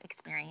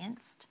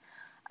experienced.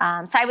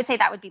 So I would say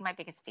that would be my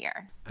biggest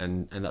fear.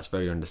 And that's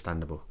very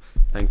understandable.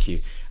 Thank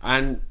you.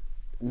 And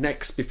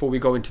next, before we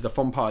go into the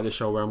fun part of the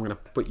show where I'm going to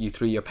put you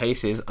through your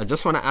paces, I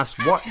just want to ask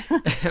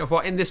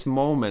what in this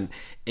moment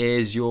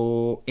is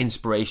your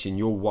inspiration,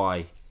 your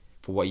why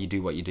for what you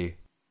do?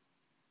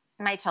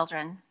 My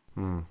children.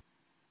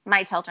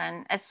 My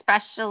children,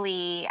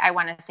 especially I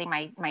want to say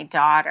my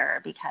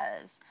daughter,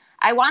 because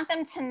I want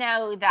them to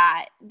know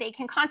that they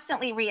can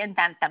constantly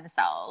reinvent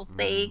themselves.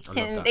 They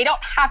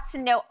don't have to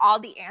know all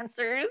the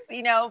answers,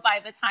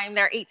 by the time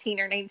they're 18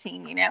 or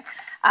 19,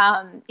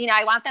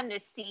 I want them to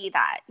see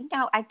that,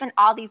 I've been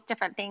all these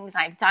different things.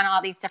 I've done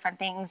all these different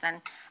things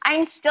and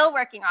I'm still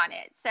working on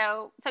it.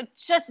 So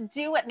just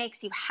do what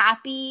makes you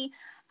happy.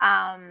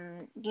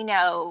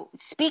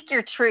 speak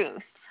your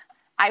truth.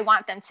 I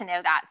want them to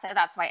know that. So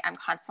that's why I'm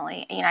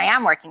constantly, I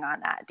am working on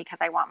that, because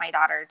I want my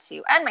daughter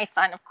to, and my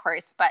son, of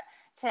course, but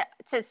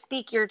to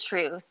speak your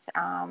truth.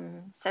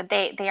 So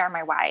they are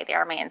my why. They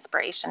are my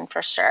inspiration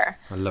for sure.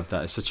 I love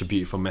that. It's such a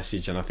beautiful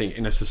message. And I think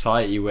in a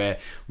society where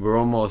we're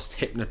almost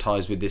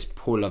hypnotized with this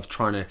pull of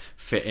trying to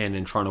fit in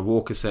and trying to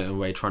walk a certain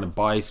way, trying to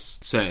buy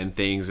certain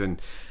things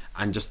and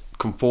just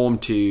conform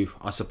to,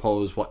 I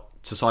suppose, what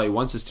society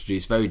wants us to do,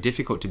 it's very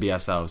difficult to be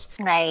ourselves.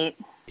 Right.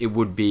 It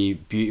would be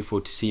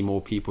beautiful to see more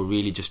people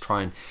really just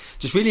try and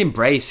just really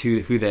embrace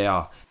who they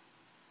are.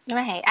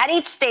 Right. At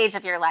each stage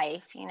of your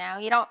life, you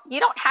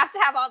don't have to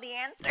have all the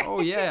answers. Oh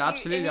yeah,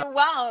 absolutely. You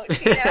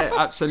won't.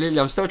 Absolutely.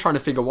 I'm still trying to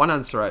figure one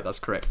answer out. That's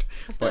correct.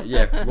 But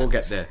yeah, we'll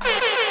get there.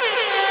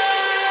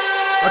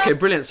 Okay,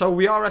 brilliant. So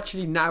we are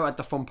actually now at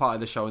the fun part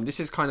of the show, and this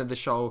is kind of the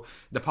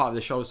part of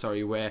the show,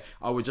 where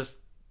I would just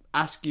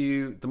ask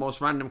you the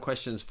most random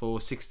questions for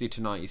 60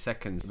 to 90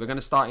 seconds. We're going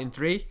to start in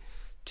 3,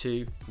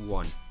 2,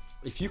 1.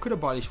 If you could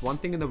abolish one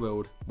thing in the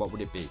world, what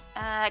would it be?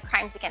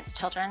 Crimes against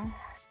children.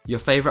 Your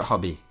favourite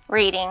hobby?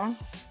 Reading.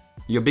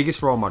 Your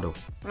biggest role model?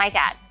 My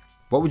dad.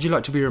 What would you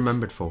like to be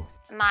remembered for?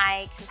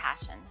 My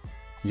compassion.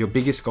 Your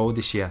biggest goal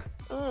this year?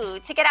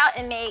 To get out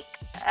and make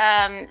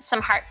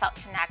some heartfelt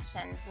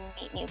connections,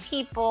 meet new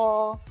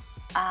people,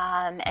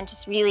 and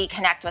just really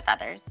connect with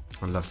others.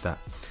 I love that.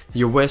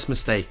 Your worst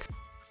mistake?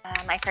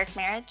 My first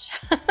marriage.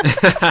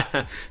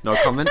 No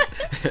comment.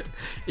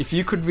 If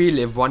you could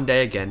relive one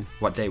day again,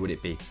 what day would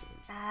it be?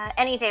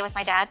 Any day with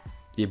my dad.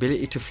 The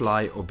ability to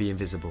fly or be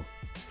invisible?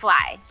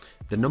 Fly.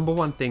 The number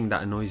one thing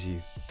that annoys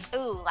you?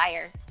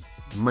 Liars.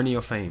 Money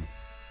or fame?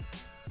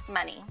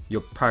 Money.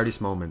 Your proudest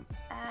moment?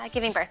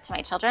 Giving birth to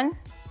my children.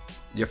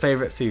 Your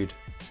favourite food?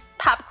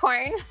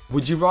 Popcorn.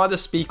 Would you rather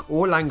speak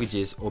all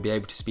languages or be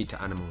able to speak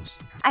to animals?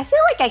 I feel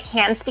like I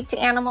can speak to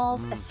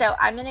animals, so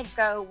I'm going to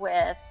go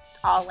with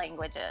all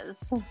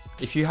languages.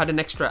 If you had an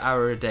extra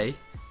hour a day,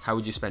 how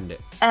would you spend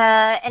it?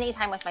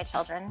 Anytime with my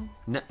children.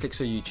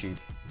 Netflix or YouTube?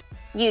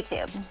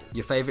 YouTube.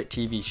 Your favourite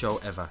TV show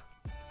ever?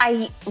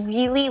 I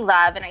really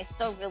love, and I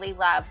still really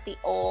love, the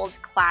old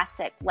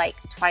classic, like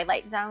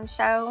Twilight Zone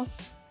show.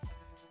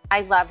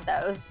 I love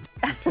those.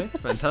 Okay,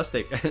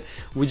 fantastic.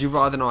 Would you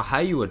rather know how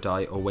you would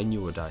die or when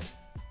you would die?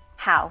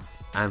 How?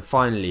 And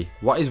finally,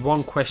 what is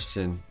one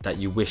question that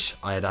you wish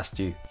I had asked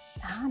you?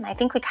 I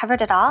think we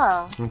covered it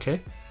all.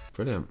 Okay,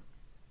 brilliant.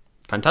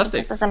 Fantastic.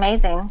 This is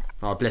amazing.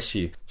 Oh, bless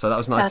you. So that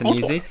was nice and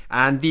easy.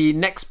 And the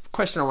next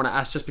question I want to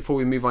ask, just before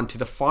we move on to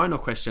the final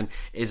question,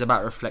 is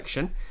about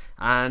reflection.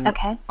 And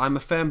I'm a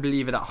firm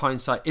believer that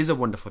hindsight is a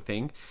wonderful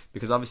thing,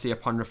 because obviously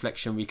upon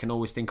reflection we can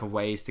always think of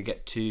ways to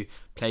get to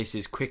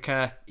places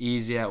quicker,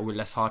 easier, or with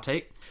less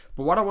heartache.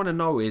 But what I want to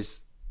know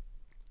is,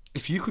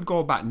 if you could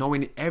go back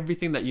knowing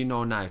everything that you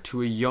know now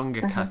to a younger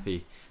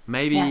Kathy,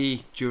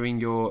 maybe during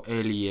your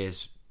early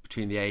years,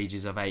 between the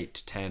ages of 8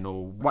 to 10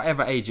 or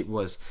whatever age it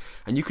was,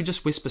 and you could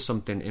just whisper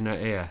something in her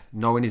ear,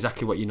 knowing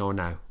exactly what you know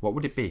now, what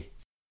would it be?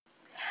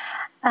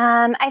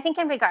 I think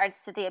in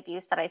regards to the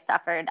abuse that I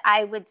suffered,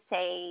 I would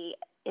say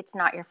it's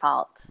not your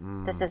fault.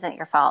 This isn't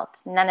your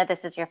fault. None of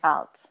this is your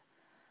fault.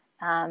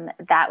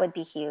 That would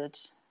be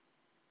huge.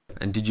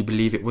 And did you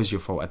believe it was your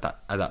fault at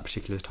that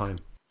particular time?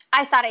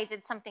 I thought I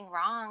did something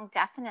wrong.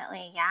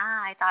 Definitely. Yeah.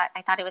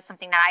 I thought it was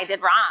something that I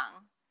did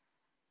wrong.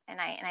 And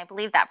I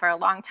believed that for a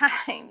long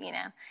time,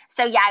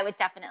 So yeah, I would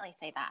definitely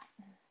say that.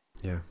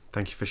 Yeah,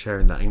 thank you for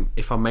sharing that. And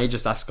if I may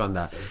just ask on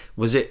that,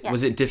 was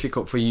it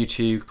difficult for you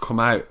to come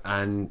out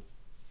and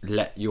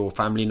let your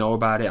family know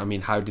about it? I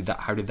mean, how did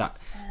that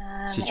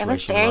situation It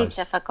was very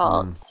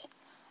difficult.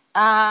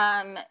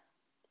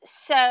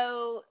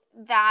 So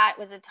that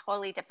was a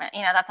totally different,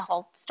 that's a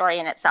whole story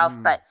in itself.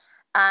 But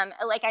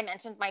like I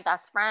mentioned, my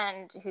best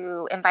friend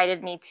who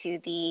invited me to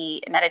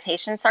the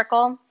meditation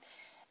circle,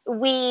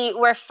 we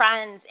were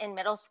friends in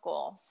middle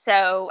school.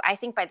 So I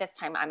think by this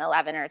time I'm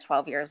 11 or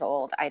 12 years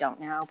old. I don't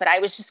know. But I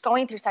was just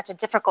going through such a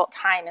difficult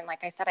time. And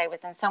like I said, I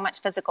was in so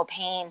much physical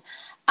pain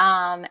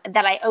that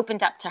I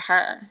opened up to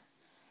her.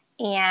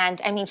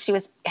 And she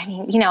was,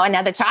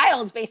 another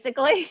child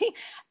basically.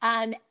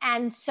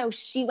 And so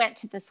she went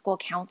to the school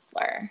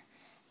counselor.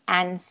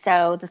 And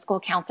so the school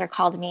counselor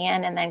called me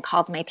in and then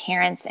called my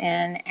parents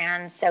in.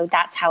 And so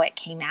that's how it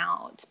came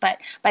out.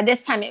 But by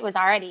this time it was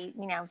already,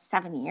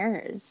 7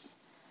 years.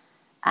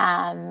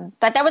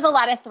 But there was a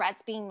lot of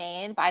threats being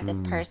made by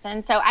this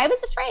person. So I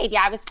was afraid.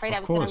 Yeah, I was afraid I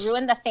was going to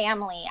ruin the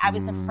family. I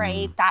was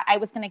afraid that I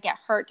was going to get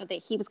hurt, or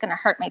that he was going to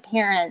hurt my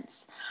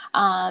parents.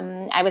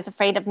 I was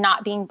afraid of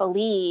not being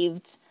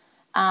believed.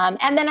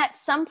 And then at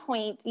some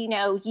point,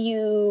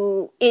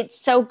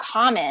 it's so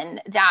common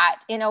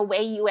that in a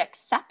way you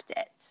accept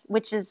it,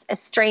 which is a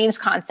strange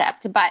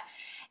concept, but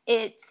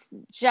it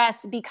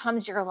just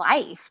becomes your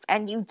life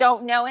and you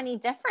don't know any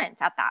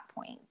different at that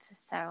point.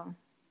 So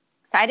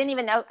I didn't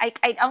even know,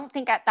 I don't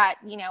think at that,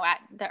 at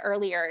the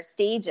earlier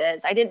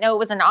stages, I didn't know it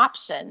was an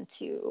option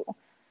to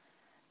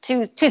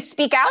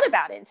speak out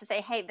about it and to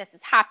say, hey, this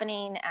is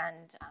happening.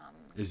 And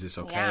Is this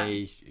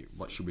okay? Yeah.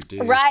 What should we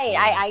do? Right.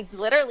 Yeah. I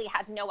literally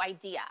had no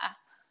idea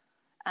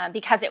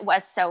because it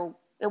was so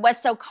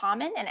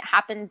common and it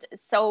happened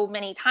so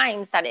many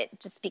times that it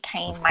just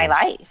became my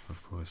life.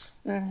 Of course.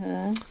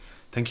 Mm-hmm.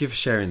 Thank you for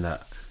sharing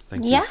that.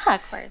 Thank you. Yeah,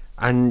 of course.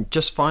 And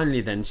just finally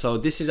then, so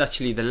this is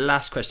actually the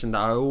last question that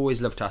I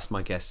always love to ask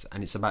my guests,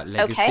 and it's about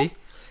legacy. Okay.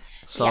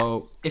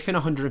 So if in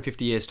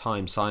 150 years'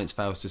 time science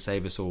fails to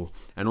save us all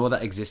and all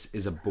that exists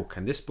is a book,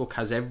 and this book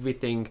has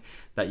everything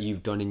that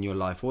you've done in your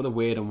life, all the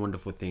weird and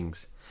wonderful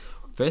things,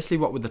 firstly,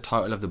 what would the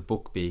title of the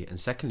book be? And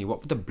secondly,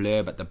 what would the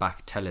blurb at the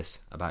back tell us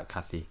about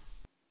Kathy?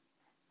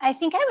 I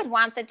think I would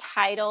want the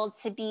title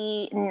to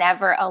be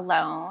Never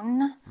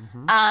Alone.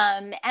 Mm-hmm.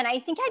 And I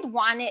think I'd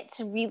want it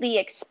to really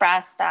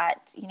express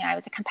that, I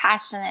was a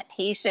compassionate,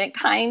 patient,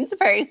 kind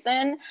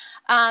person.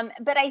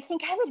 But I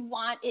think I would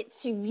want it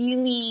to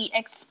really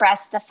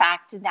express the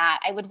fact that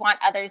I would want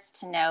others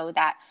to know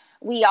that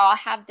we all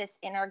have this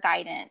inner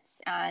guidance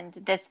and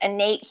this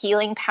innate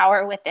healing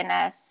power within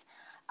us.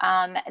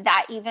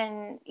 That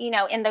even,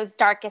 in those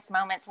darkest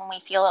moments when we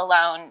feel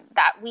alone,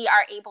 that we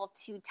are able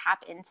to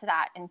tap into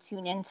that and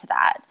tune into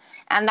that.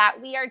 And that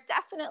we are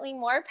definitely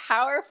more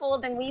powerful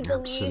than we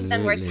believe,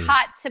 than we're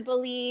taught to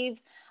believe.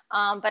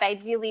 But I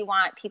really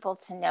want people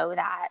to know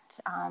that,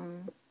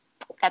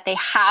 that they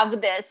have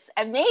this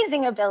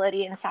amazing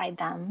ability inside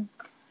them.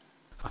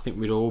 I think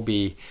we'd all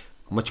be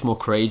much more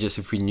courageous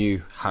if we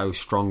knew how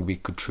strong we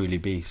could truly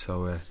be.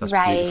 So that's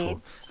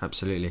beautiful.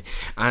 Absolutely.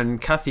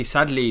 And Kathy,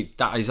 sadly,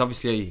 that is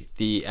obviously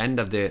the end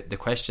of the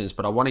questions,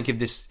 but I want to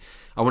give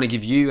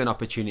you an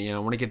opportunity, and I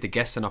want to give the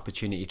guests an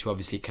opportunity to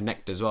obviously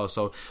connect as well.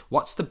 So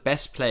what's the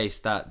best place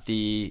that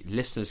the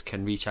listeners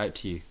can reach out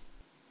to you?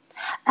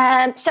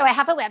 So I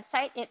have a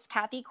website. It's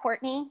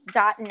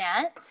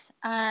kathycourtney.net.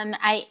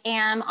 I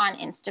am on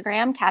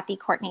Instagram,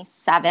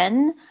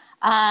 kathycourtney7.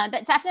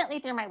 But definitely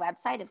through my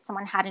website, if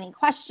someone had any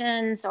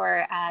questions,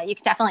 or you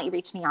can definitely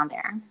reach me on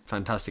there.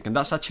 Fantastic. And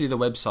that's actually the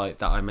website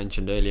that I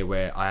mentioned earlier,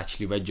 where I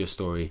actually read your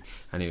story,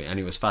 and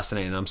it was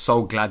fascinating. I'm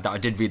so glad that I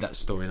did read that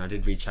story and I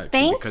did reach out to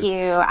you. Thank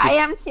you. I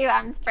am too.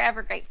 I'm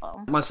forever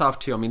grateful. Myself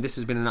too. I mean, this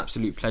has been an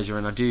absolute pleasure,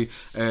 and I do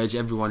urge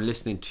everyone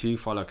listening to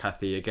follow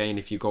Kathy. Again,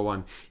 if you go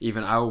on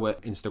even our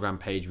Instagram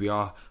page, we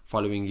are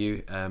following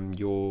you.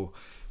 Your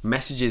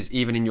messages,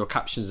 even in your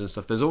captions and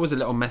stuff, there's always a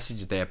little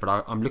message there,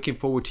 but I'm looking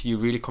forward to you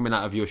really coming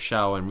out of your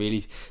shell and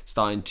really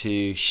starting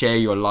to share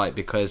your light,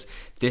 because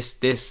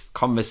this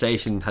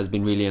conversation has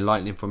been really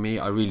enlightening for me.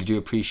 I really do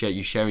appreciate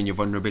you sharing your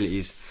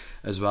vulnerabilities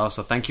as well.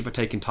 So thank you for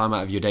taking time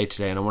out of your day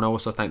today, and I want to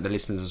also thank the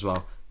listeners as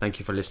well. Thank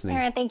you for listening.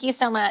 Aaron, thank you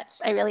so much.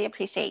 I really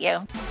appreciate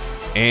you.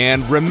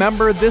 And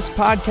remember, this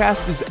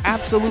podcast is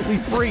absolutely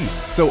free.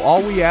 So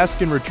all we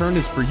ask in return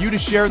is for you to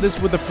share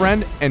this with a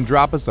friend and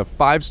drop us a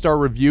 5-star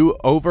review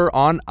over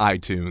on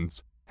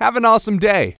iTunes. Have an awesome day.